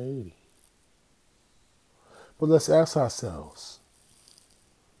Tom Brady. But let's ask ourselves,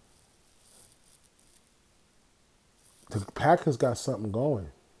 the Packers got something going.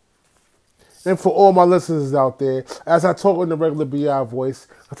 And for all my listeners out there, as I talk in the regular BI voice,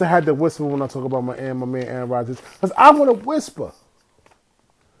 because I had to whisper when I talk about my man Aaron Rodgers, because I want to whisper.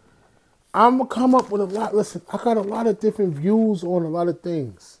 I'm going to come up with a lot. Listen, I got a lot of different views on a lot of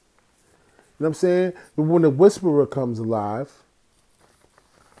things. You know what I'm saying? But when the whisperer comes alive,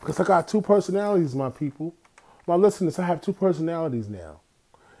 because I got two personalities, my people. My listeners, I have two personalities now.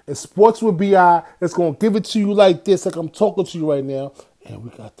 And Sports with BI is going to give it to you like this, like I'm talking to you right now. And we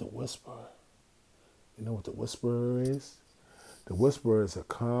got the whisperer. You know what the whisperer is? The whisperer is a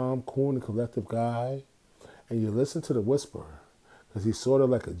calm, cool, and collective guy. And you listen to the whisperer because he's sort of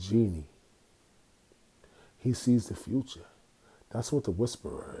like a genie. He sees the future. That's what the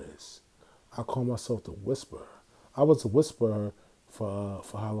whisperer is. I call myself the whisperer. I was a whisperer for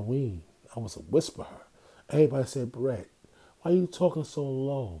Halloween. I was a whisperer. Everybody said, Brett, why are you talking so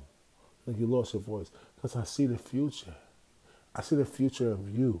low? Like you lost your voice. Because I see the future. I see the future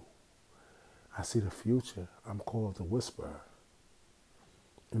of you. I see the future. I'm called the whisperer.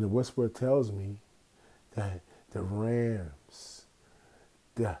 And the whisperer tells me that the Rams,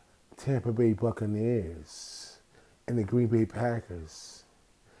 the Tampa Bay Buccaneers, and the Green Bay Packers,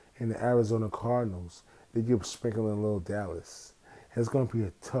 and the Arizona Cardinals, they give sprinkling a little Dallas. It's going to be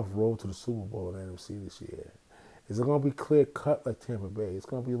a tough road to the Super Bowl in NFC this year. Is it going to be clear cut like Tampa Bay? It's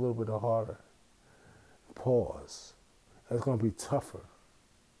going to be a little bit harder. Pause. It's going to be tougher.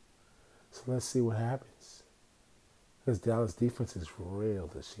 So let's see what happens. Because Dallas defense is real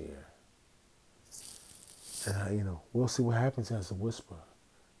this year. And, we'll see what happens as a whisperer.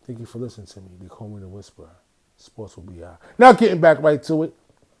 Thank you for listening to me. They call me the whisperer. Sports will be out. Now getting back right to it.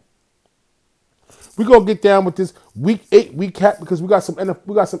 We're gonna get down with this week 8 recap because we got some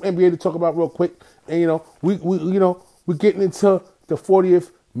NBA to talk about real quick. And we're getting into the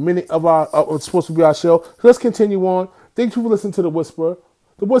 40th minute of our it's supposed to be our show. So let's continue on. Thank you for listening to the Whisperer.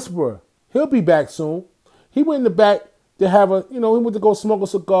 The Whisperer, he'll be back soon. He went in the back to have he went to go smoke a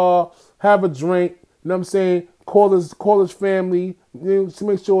cigar, have a drink, you know what I'm saying? Call his family, to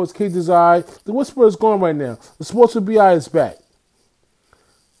make sure his kids is all right. The Whisperer is gone right now. The Sports with BI is back.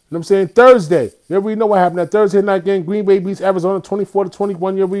 You know what I'm saying? Thursday. You already know what happened. That Thursday night game, Green Bay beats Arizona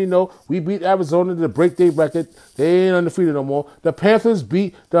 24-21. You already know. We beat Arizona to break their record. They ain't undefeated no more. The Panthers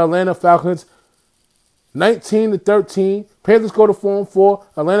beat the Atlanta Falcons 19-13. Panthers go to 4-4.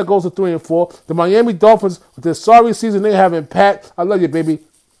 Atlanta goes to 3-4. The Miami Dolphins, with the sorry season they have in Pat, I love you, baby,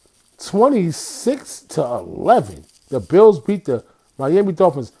 26-11. The Bills beat the Miami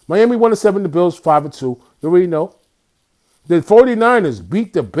Dolphins. Miami 1-7. The Bills 5-2. You already know. The 49ers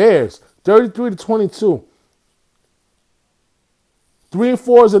beat the Bears 33-22.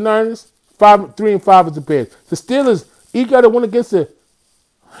 3-4 is the Niners, 3-5 is the Bears. The Steelers each got to win against the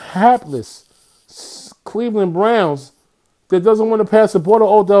hapless Cleveland Browns that doesn't want to pass the ball to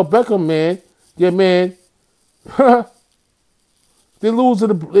Odell Beckham, man. Yeah, man. They lose to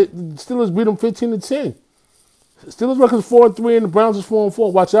the Steelers, beat them 15-10. Steelers record is 4-3 and the Browns is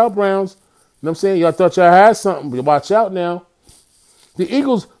 4-4. Watch out, Browns. You know what I'm saying? Y'all thought y'all had something, but watch out now. The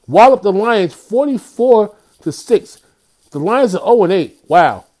Eagles walloped the Lions 44-6. The Lions are 0-8.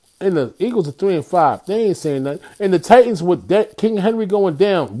 Wow. And the Eagles are 3-5. They ain't saying nothing. And the Titans with that King Henry going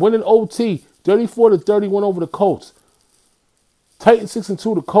down, winning OT 34-31 over the Colts. Titans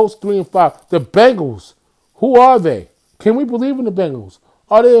 6-2. The Colts 3-5. The Bengals. Who are they? Can we believe in the Bengals?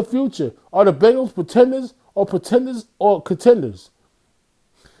 Are they a future? Are the Bengals pretenders or contenders?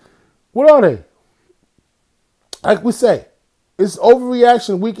 What are they? Like we say, it's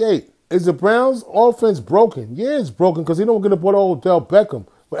overreaction week 8. Is the Browns' offense broken? Yeah, it's broken because they don't get up with Odell Beckham.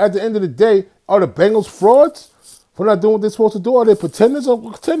 But at the end of the day, are the Bengals frauds for not doing what they're supposed to do? Are they pretenders or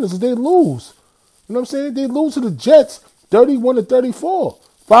contenders? They lose. You know what I'm saying? They lose to the Jets 31-34.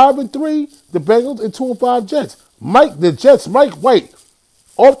 5-3, the Bengals, and 2-5 Jets. Mike White,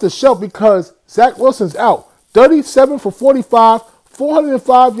 off the shelf because Zach Wilson's out. 37 for 45,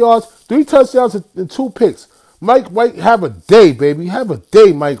 405 yards, 3 touchdowns, and 2 picks. Mike White, have a day, baby. Have a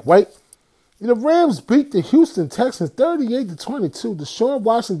day, Mike White. The Rams beat the Houston Texans 38-22. Deshaun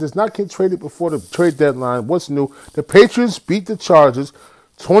Watson does not get traded before the trade deadline. What's new? The Patriots beat the Chargers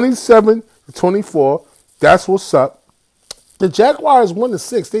 27-24. That's what's up. The Jaguars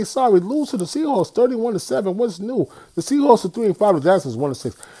 1-6. They lose to the Seahawks 31-7. What's new? The Seahawks are 3-5. The Jaguars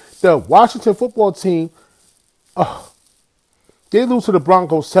 1-6. The Washington football team, they lose to the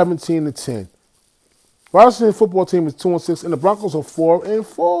Broncos 17-10. Washington football team is 2-6, and the Broncos are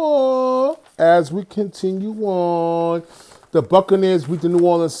 4-4. As we continue on, the Buccaneers beat the New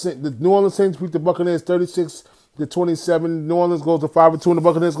Orleans Saints. The New Orleans Saints beat the Buccaneers 36-27. New Orleans goes to 5-2, and the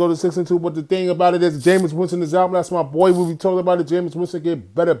Buccaneers go to 6-2. But the thing about it is, Jameis Winston is out. That's my boy. We talked about it. Jameis Winston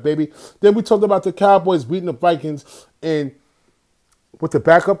get better, baby. Then we talked about the Cowboys beating the Vikings, and with the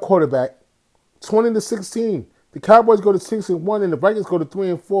backup quarterback, 20-16. The Cowboys go to 6-1, and the Vikings go to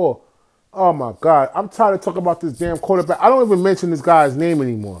 3-4. Oh, my God. I'm tired of talking about this damn quarterback. I don't even mention this guy's name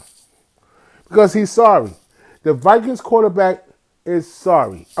anymore because he's sorry. The Vikings quarterback is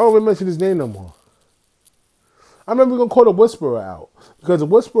sorry. I don't even mention his name no more. I'm never going to call the Whisperer out because the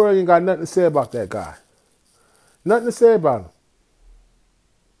Whisperer ain't got nothing to say about that guy. Nothing to say about him.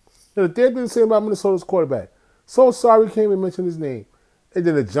 The damn thing to say about Minnesota's quarterback. So sorry, can't even mention his name. And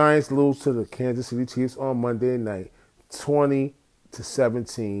then the Giants lose to the Kansas City Chiefs on Monday night,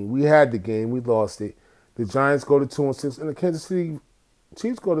 20-17. We had the game. We lost it. The Giants go to 2-6, and the Kansas City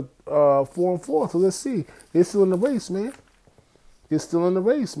Chiefs go to 4-4. So let's see. They're still in the race, man. It's the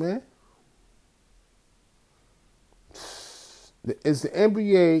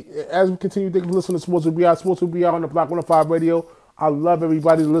NBA. As we continue to listen to Sports Will Be Out on the Block 105 Radio. I love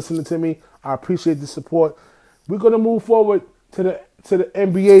everybody listening to me. I appreciate the support. We're going to move forward to the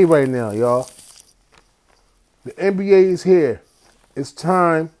NBA right now, y'all. The NBA is here. It's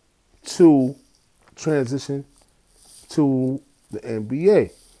time to transition to the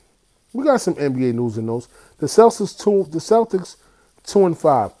NBA. We got some NBA news and notes. The Celtics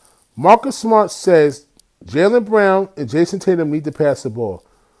 2-5. Marcus Smart says Jaylen Brown and Jason Tatum need to pass the ball.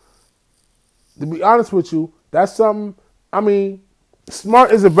 To be honest with you, that's something. I mean,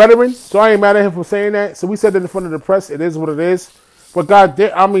 Smart is a veteran, so I ain't mad at him for saying that. So we said that in front of the press. It is what it is. But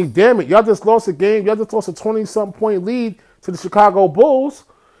damn it. Y'all just lost a game. Y'all just lost a 20-something point lead to the Chicago Bulls.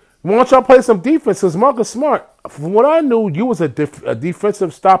 Why don't y'all play some defense? Because Marcus Smart, from what I knew, you was a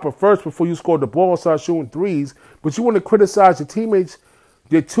defensive stopper first before you scored the ball and started shooting threes. But you want to criticize your teammates,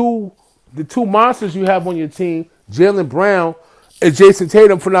 the two monsters you have on your team, Jaylen Brown and Jason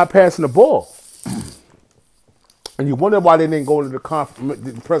Tatum, for not passing the ball. And you wonder why they didn't go to the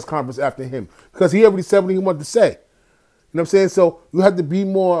press conference after him. Because he already said what he wanted to say. You know what I'm saying? So you have to be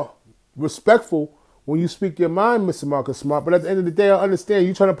more respectful when you speak your mind, Mr. Marcus Smart. But at the end of the day, I understand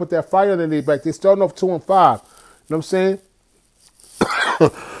you trying to put that fire in their back. They're starting off 2-5. You know what I'm saying?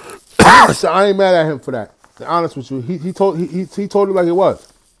 So I ain't mad at him for that. To be honest with you, he told it like it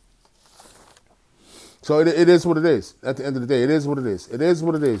was. So it is what it is. At the end of the day, it is what it is. It is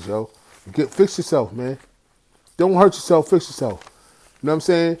what it is, yo. Fix yourself, man. Don't hurt yourself. Fix yourself. You know what I'm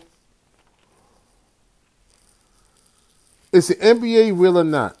saying? Is the NBA real or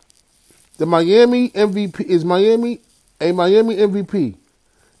not? The Miami MVP is Miami a Miami MVP?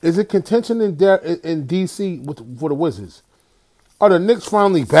 Is it contention in DC for the Wizards? Are the Knicks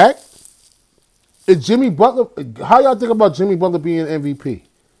finally back? Is Jimmy Butler? How y'all think about Jimmy Butler being MVP?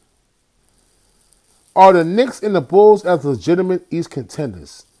 Are the Knicks and the Bulls as legitimate East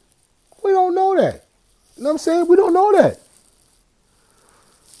contenders? We don't know that. You know what I'm saying? We don't know that.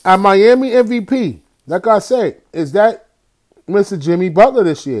 Our Miami MVP, like I said, is that Mr. Jimmy Butler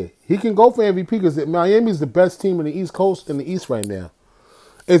this year? He can go for MVP because Miami is the best team in the East Coast in the East right now.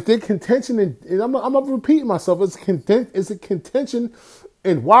 Is there contention and I'm repeating myself, is it contention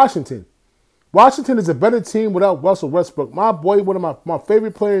in Washington? Washington is a better team without Russell Westbrook. My boy, one of my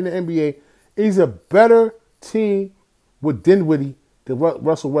favorite player in the NBA, he's a better team with Dinwiddie than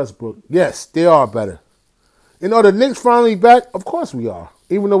Russell Westbrook. Yes, they are better. And are the Knicks finally back? Of course we are.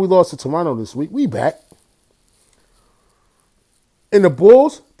 Even though we lost to Toronto this week, we back. And the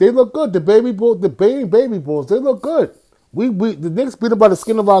Bulls, they look good. The baby Bulls, they look good. The Knicks beat them by the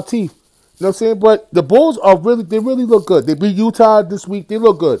skin of our teeth. You know what I'm saying? But the Bulls they really look good. They beat Utah this week. They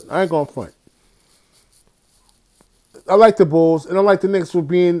look good. I ain't going to front. I like the Bulls, and I like the Knicks for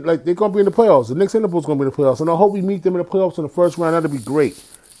being, like, they're going to be in the playoffs. The Knicks and the Bulls going to be in the playoffs. And I hope we meet them in the playoffs in the first round. That'd be great.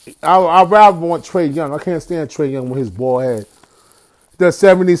 I'd rather want Trae Young. I can't stand Trae Young with his bald head. The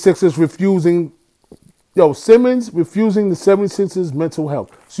 76ers refusing, Simmons refusing the 76ers mental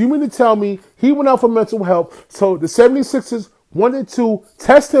health. So you mean to tell me he went out for mental health, so the 76ers wanted to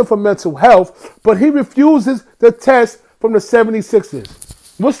test him for mental health, but he refuses the test from the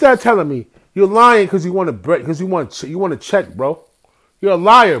 76ers. What's that telling me? You're lying because you want to break, because you want to check, bro. You're a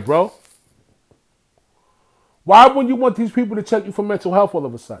liar, bro. Why wouldn't you want these people to check you for mental health all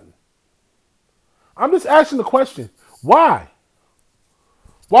of a sudden? I'm just asking the question. Why?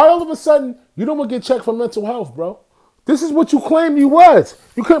 Why all of a sudden you don't want to get checked for mental health, bro? This is what you claimed you was.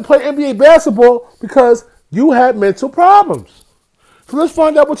 You couldn't play NBA basketball because you had mental problems. So let's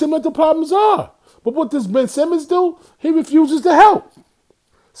find out what your mental problems are. But what does Ben Simmons do? He refuses to help.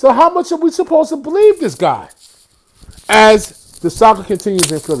 So how much are we supposed to believe this guy? As the saga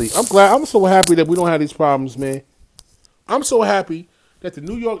continues in Philly. I'm so happy that we don't have these problems, man. I'm so happy that the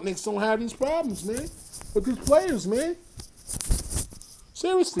New York Knicks don't have these problems, man. With these players, man.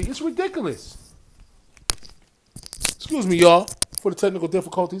 Seriously, it's ridiculous. Excuse me, y'all, for the technical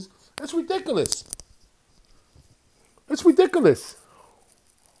difficulties. It's ridiculous. It's ridiculous.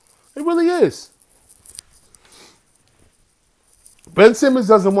 It really is. Ben Simmons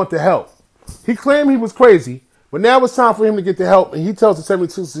doesn't want the help. He claimed he was crazy, but now it's time for him to get the help, and he tells the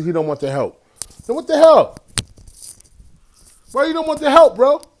 76ers he don't want the help. Then what the hell? Why you don't want the help,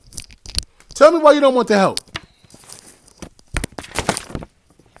 bro? Tell me why you don't want the help.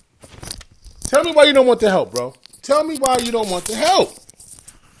 Tell me why you don't want the help, bro. Tell me why you don't want the help.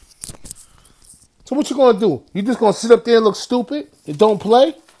 So what you gonna do? You just gonna sit up there and look stupid and don't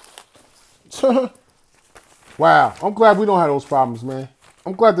play? Wow, I'm glad we don't have those problems, man.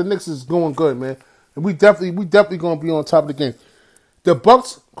 I'm glad the Knicks is going good, man. And we definitely gonna be on top of the game. The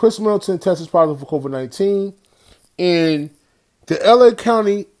Bucks, Chris Middleton tested positive for COVID-19, and the LA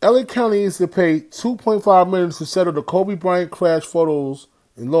County is to pay $2.5 million to settle the Kobe Bryant crash photos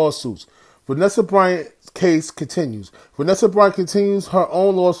and lawsuits. Vanessa Bryant's case continues. Vanessa Bryant continues her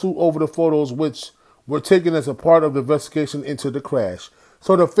own lawsuit over the photos, which were taken as a part of the investigation into the crash.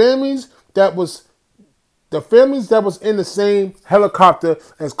 So the families that was in the same helicopter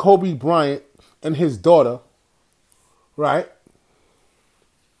as Kobe Bryant and his daughter, right?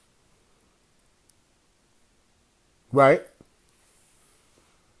 Right?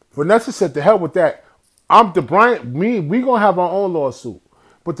 Vanessa said, "To hell with that. We gonna have our own lawsuit."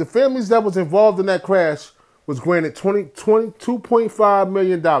 But the families that was involved in that crash was granted $2.5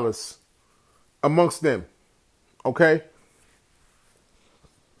 million amongst them. Okay?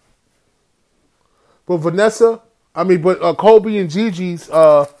 But Kobe and Gigi's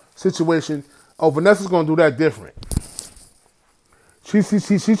situation, Vanessa's going to do that different. She's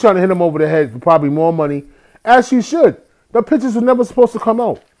trying to hit him over the head for probably more money, as she should. The pictures were never supposed to come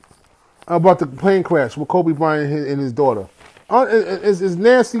out about the plane crash with Kobe Bryant and his daughter. It's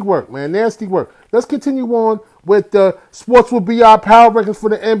nasty work, man. Nasty work. Let's continue on with the Sports Will Be Our Power Rankings for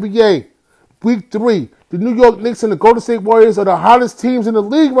the NBA. Week 3. The New York Knicks and the Golden State Warriors are the hottest teams in the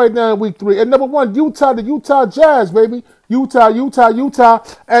league right now in Week 3. At number 1, Utah, the Utah Jazz, baby. Utah.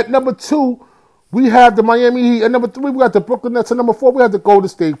 At number 2, we have the Miami Heat. At number 3, we got the Brooklyn Nets. At number 4, we have the Golden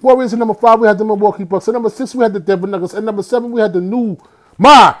State Warriors. At number 5, we have the Milwaukee Bucks. At number 6, we have the Denver Nuggets. At number 7, we have the New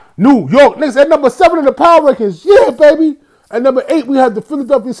York Knicks. At number 7 in the Power Rankings. Yeah, baby. At number 8, we have the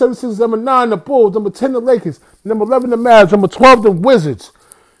Philadelphia 76ers. Number 9, the Bulls. Number 10, the Lakers. Number 11, the Mavs. Number 12, the Wizards.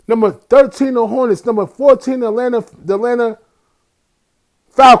 Number 13, the Hornets. Number 14, the Atlanta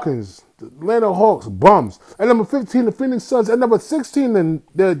Falcons. The Atlanta Hawks, bums. At number 15, the Phoenix Suns. At number 16,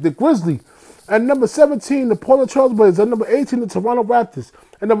 the Grizzlies. At number 17, the Portland Trail Blazers. At number 18, the Toronto Raptors.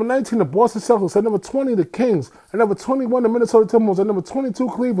 At number 19, the Boston Celtics. At number 20, the Kings. At number 21, the Minnesota Timberwolves. At number 22,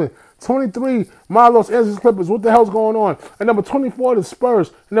 Cleveland. 23, my Los Angeles Clippers. What the hell's going on? At number 24, the Spurs.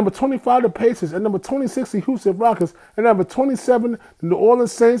 At number 25, the Pacers. At number 26, the Houston Rockets. At number 27, the New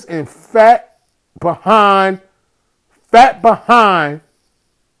Orleans Saints. And fat behind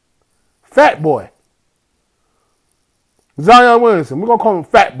Fat Boy. Zion Williamson. We're going to call him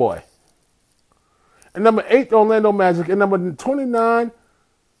Fat Boy. And number 8, the Orlando Magic. And number 28,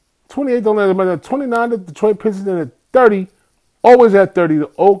 the Orlando Magic. 29, the Detroit Pistons. And the 30, always at 30, the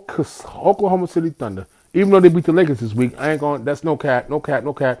Oklahoma City Thunder. Even though they beat the Lakers this week, I ain't going. That's no cap.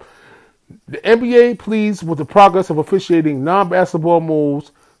 The NBA pleased with the progress of officiating non-basketball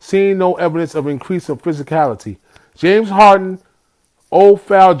moves, seeing no evidence of increase of physicality. James Harden, old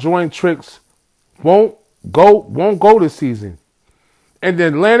foul drawing tricks, won't go this season. And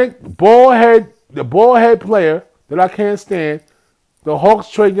the ballhead player that I can't stand, the Hawks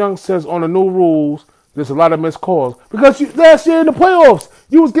Trae Young says on the new rules, there's a lot of missed calls. Because last year in the playoffs,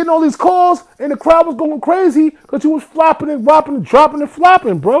 you was getting all these calls and the crowd was going crazy because you was flopping and whopping and dropping and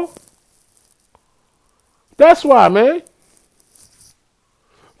flopping, bro. That's why, man.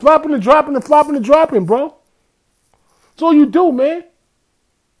 Flopping and dropping and flopping and dropping, bro. That's all you do, man.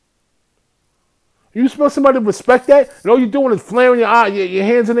 You supposed somebody to respect that? And all you doing is flaring your eye, your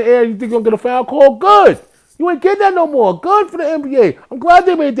hands in the air. You think you're going to get a foul call? Good. You ain't getting that no more. Good for the NBA. I'm glad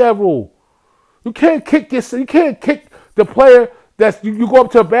they made that rule. You can't kick the player that's you go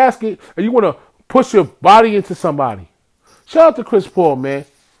up to a basket and you want to push your body into somebody. Shout out to Chris Paul, man.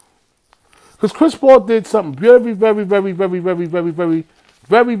 Because Chris Paul did something very, very, very, very, very, very, very,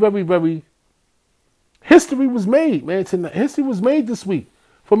 very, very, very. History was made, man. History was made this week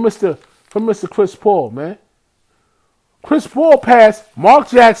for Mr. Chris Paul, man. Chris Paul passed Mark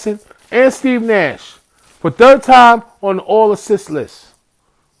Jackson and Steve Nash for third time on the all-assist list.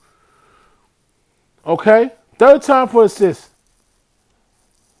 Okay? Third time for assists.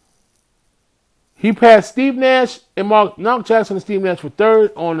 He passed Steve Nash and Mark Jackson and Steve Nash for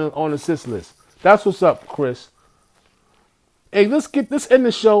third on the assist list. That's what's up, Chris. Hey, let's end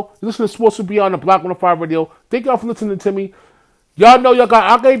the show. You listen to Sports Will Be on the Block 105 Radio. Thank y'all for listening to me. Y'all know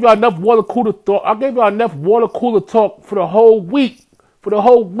I gave y'all enough water cooler talk. I gave y'all enough water cooler talk for the whole week.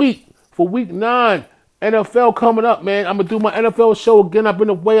 For week 9. NFL coming up, man. I'm going to do my NFL show again. I've been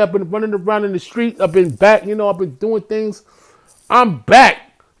away. I've been running around in the street. I've been back. I've been doing things. I'm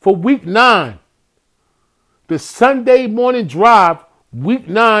back for week 9. The Sunday morning drive, week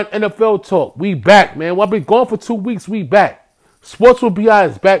 9 NFL talk. We back, man. Well, I've been gone for 2 weeks. We back. Sports with BI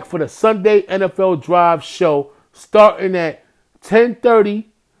is back for the Sunday NFL drive show starting at 10:30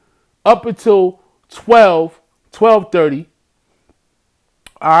 up until 12:30.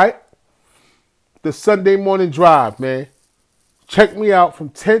 All right? The Sunday morning drive, man. Check me out from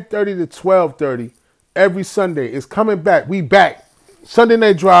 10:30 to 12:30 every Sunday. It's coming back. We back. Sunday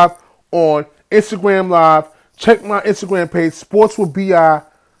night drive on Instagram Live. Check my Instagram page, Sports with BI.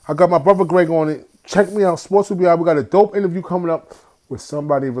 I got my brother Greg on it. Check me out, Sports with BI. We got a dope interview coming up with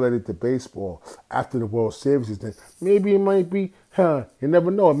somebody related to baseball after the World Series is done. Maybe it might be, you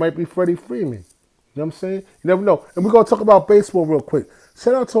never know. It might be Freddie Freeman. You know what I'm saying? You never know. And we're going to talk about baseball real quick.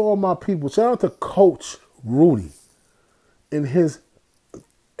 Shout out to all my people. Shout out to Coach Rudy and his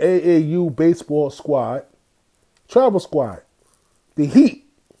AAU baseball squad, travel squad, the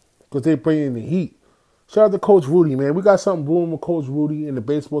Heat, because they bring in the Heat. Shout out to Coach Rudy, man. We got something brewing with Coach Rudy in the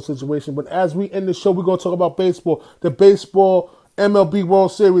baseball situation. But as we end the show, we're going to talk about baseball. The baseball MLB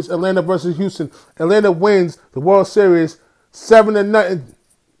World Series, Atlanta versus Houston. Atlanta wins the World Series 7-0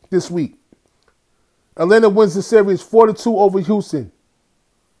 this week. Atlanta wins the series 4-2 over Houston.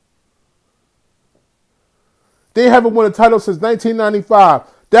 They haven't won a title since 1995.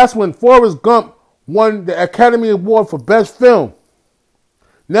 That's when Forrest Gump won the Academy Award for Best Film.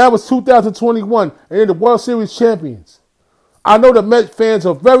 Now it's 2021, and they're the World Series champions. I know the Mets fans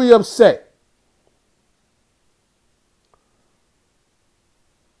are very upset.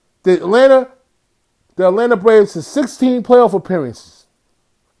 The Atlanta Braves have 16 playoff appearances.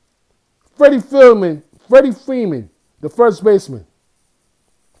 Freddie Freeman, the first baseman,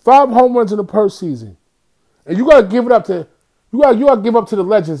 5 home runs in the postseason. And you gotta give it up to you gotta give up to the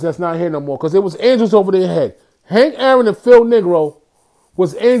legends that's not here no more, because it was angels over their head. Hank Aaron and Phil Negro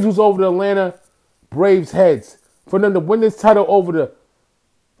was angels over the Atlanta Braves' heads for them to win this title over the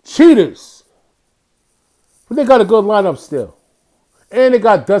cheaters. But they got a good lineup still. And they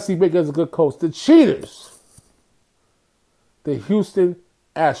got Dusty Baker as a good coach. The cheaters. The Houston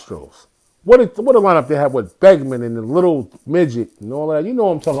Astros. What a lineup they have with Bergman and the little midget and all that. You know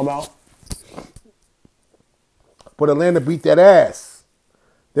what I'm talking about. But Atlanta beat that ass.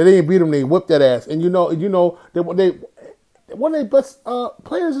 They didn't beat them, they whipped that ass. And you know, one of their best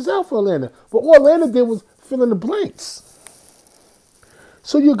players is out for Atlanta. But all Atlanta did was fill in the blanks.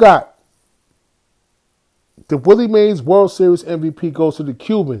 So you got the Willie Mays World Series MVP goes to the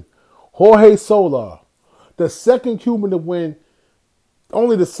Cuban, Jorge Soler, the second Cuban to win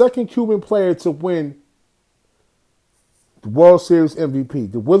only the second Cuban player to win the World Series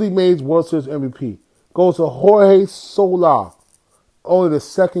MVP. The Willie Mays World Series MVP goes to Jorge Soler. Only the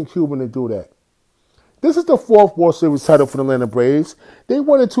second Cuban to do that. This is the fourth World Series title for the Atlanta Braves. They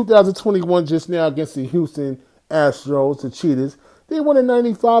won in 2021 just now against the Houston Astros, the Cheetahs. They won in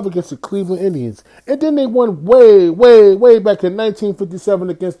 95 against the Cleveland Indians. And then they won way, way, way back in 1957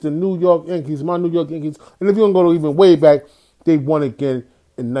 against the New York Yankees, my New York Yankees. And if you're going to go even way back, they won again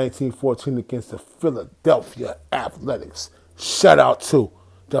in 1914 against the Philadelphia Athletics. Shout out to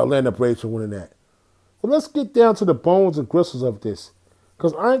the Atlanta Braves for winning that. But let's get down to the bones and gristles of this.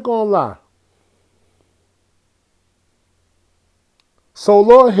 Because I ain't going to lie.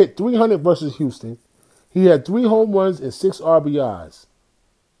 Soler hit 300 versus Houston. He had 3 home runs and 6 RBIs.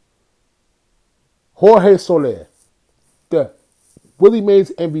 Jorge Soler, the Willie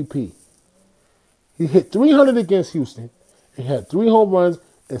Mays MVP. He hit 300 against Houston. He had 3 home runs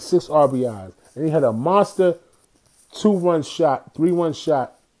and 6 RBIs. And he had a monster 3-run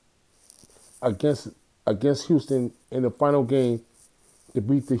shot against Houston in the final game to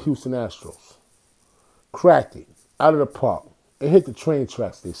beat the Houston Astros. Cracked it out of the park. It hit the train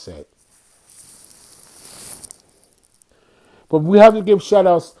tracks, they said. But we have to give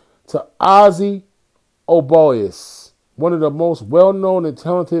shout-outs to Ozzie Obois, one of the most well-known and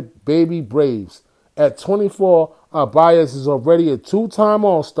talented baby Braves. At 24, Obois is already a 2-time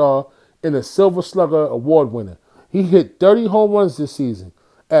All-Star and a Silver Slugger Award winner. He hit 30 home runs this season.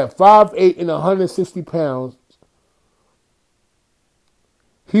 At 5'8" and 160 pounds,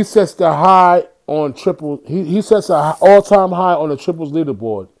 he sets the high on triple. He sets an all-time high on the triples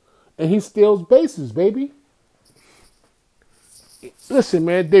leaderboard, and he steals bases, baby. Listen,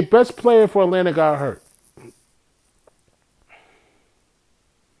 man, their best player for Atlanta got hurt.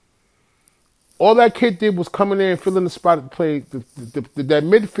 All that kid did was come in there and fill in the spot to play. That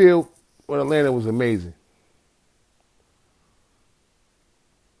midfield with Atlanta was amazing.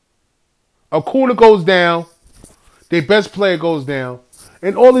 Acuna goes down. Their best player goes down.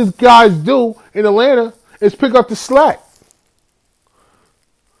 And all these guys do in Atlanta is pick up the slack.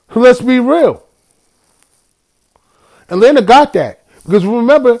 So let's be real. Atlanta got that. Because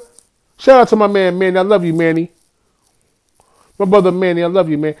remember, shout out to my man Manny. I love you, Manny. My brother Manny, I love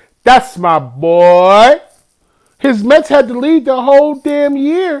you, man. That's my boy. His Mets had to lead the whole damn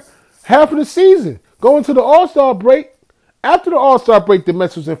year, half of the season, going to the All-Star break. After the All-Star break, the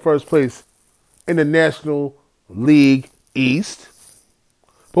Mets was in first place in the National League East.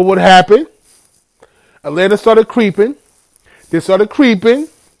 But what happened? Atlanta started creeping. They started creeping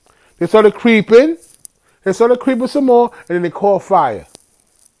some more, and then they called fire.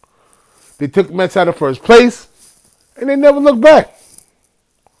 They took Mets out of first place, and they never looked back.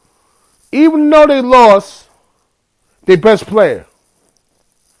 Even though they lost their best player.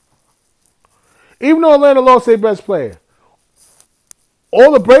 Even though Atlanta lost their best player.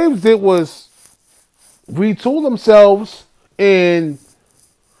 All the Braves did was retool themselves and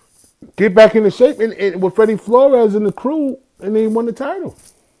get back into shape and with Freddie Flores and the crew, and they won the title.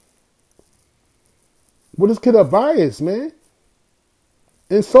 With this kid Obois, man.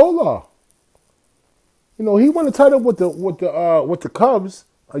 And Soler. You know, he won the title with the Cubs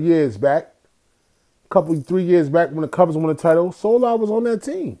a years back. 3 years back when the Cubs won the title. Soler was on that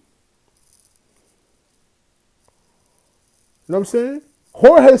team. You know what I'm saying?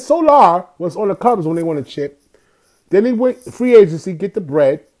 Jorge Soler was on the Cubs when they won the chip. Then he went free agency, get the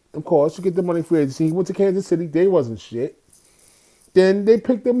bread. Of course, you get the money free agency. He went to Kansas City. They wasn't shit. Then they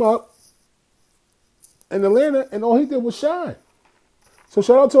picked him up in Atlanta, and all he did was shine. So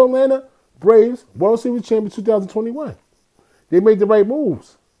shout out to Atlanta Braves, World Series champion 2021. They made the right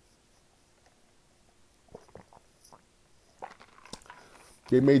moves.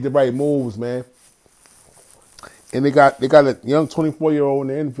 They made the right moves, man. And they got a young 24-year-old in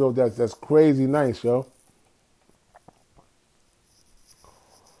the infield that's crazy nice, yo.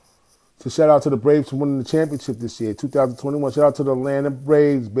 So shout out to the Braves for winning the championship this year, 2021. Shout out to the Atlanta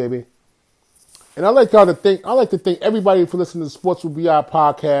Braves, baby. And I like to thank everybody for listening to the Sports with BI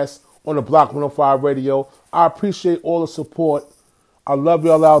podcast on the Block 105 Radio. I appreciate all the support. I love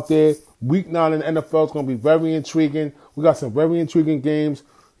y'all out there. Week 9 in the NFL is going to be very intriguing. We got some very intriguing games.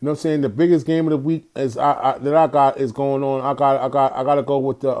 You know what I'm saying? The biggest game of the week is that I got is going on. I got to go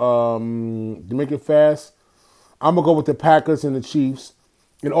with to make it fast. I'm gonna go with the Packers and the Chiefs,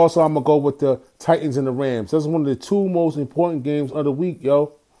 and also I'm gonna go with the Titans and the Rams. That's one of the 2 most important games of the week, yo. You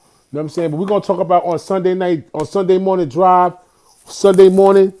know what I'm saying? But we're gonna talk about on Sunday night, on Sunday morning drive, Sunday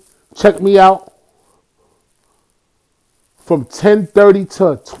morning. Check me out from 10:30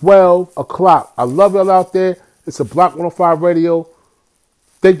 to 12 o'clock. I love y'all out there. It's a Block 105 Radio.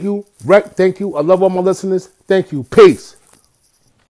 Thank you, Rec. Thank you. I love all my listeners. Thank you. Peace.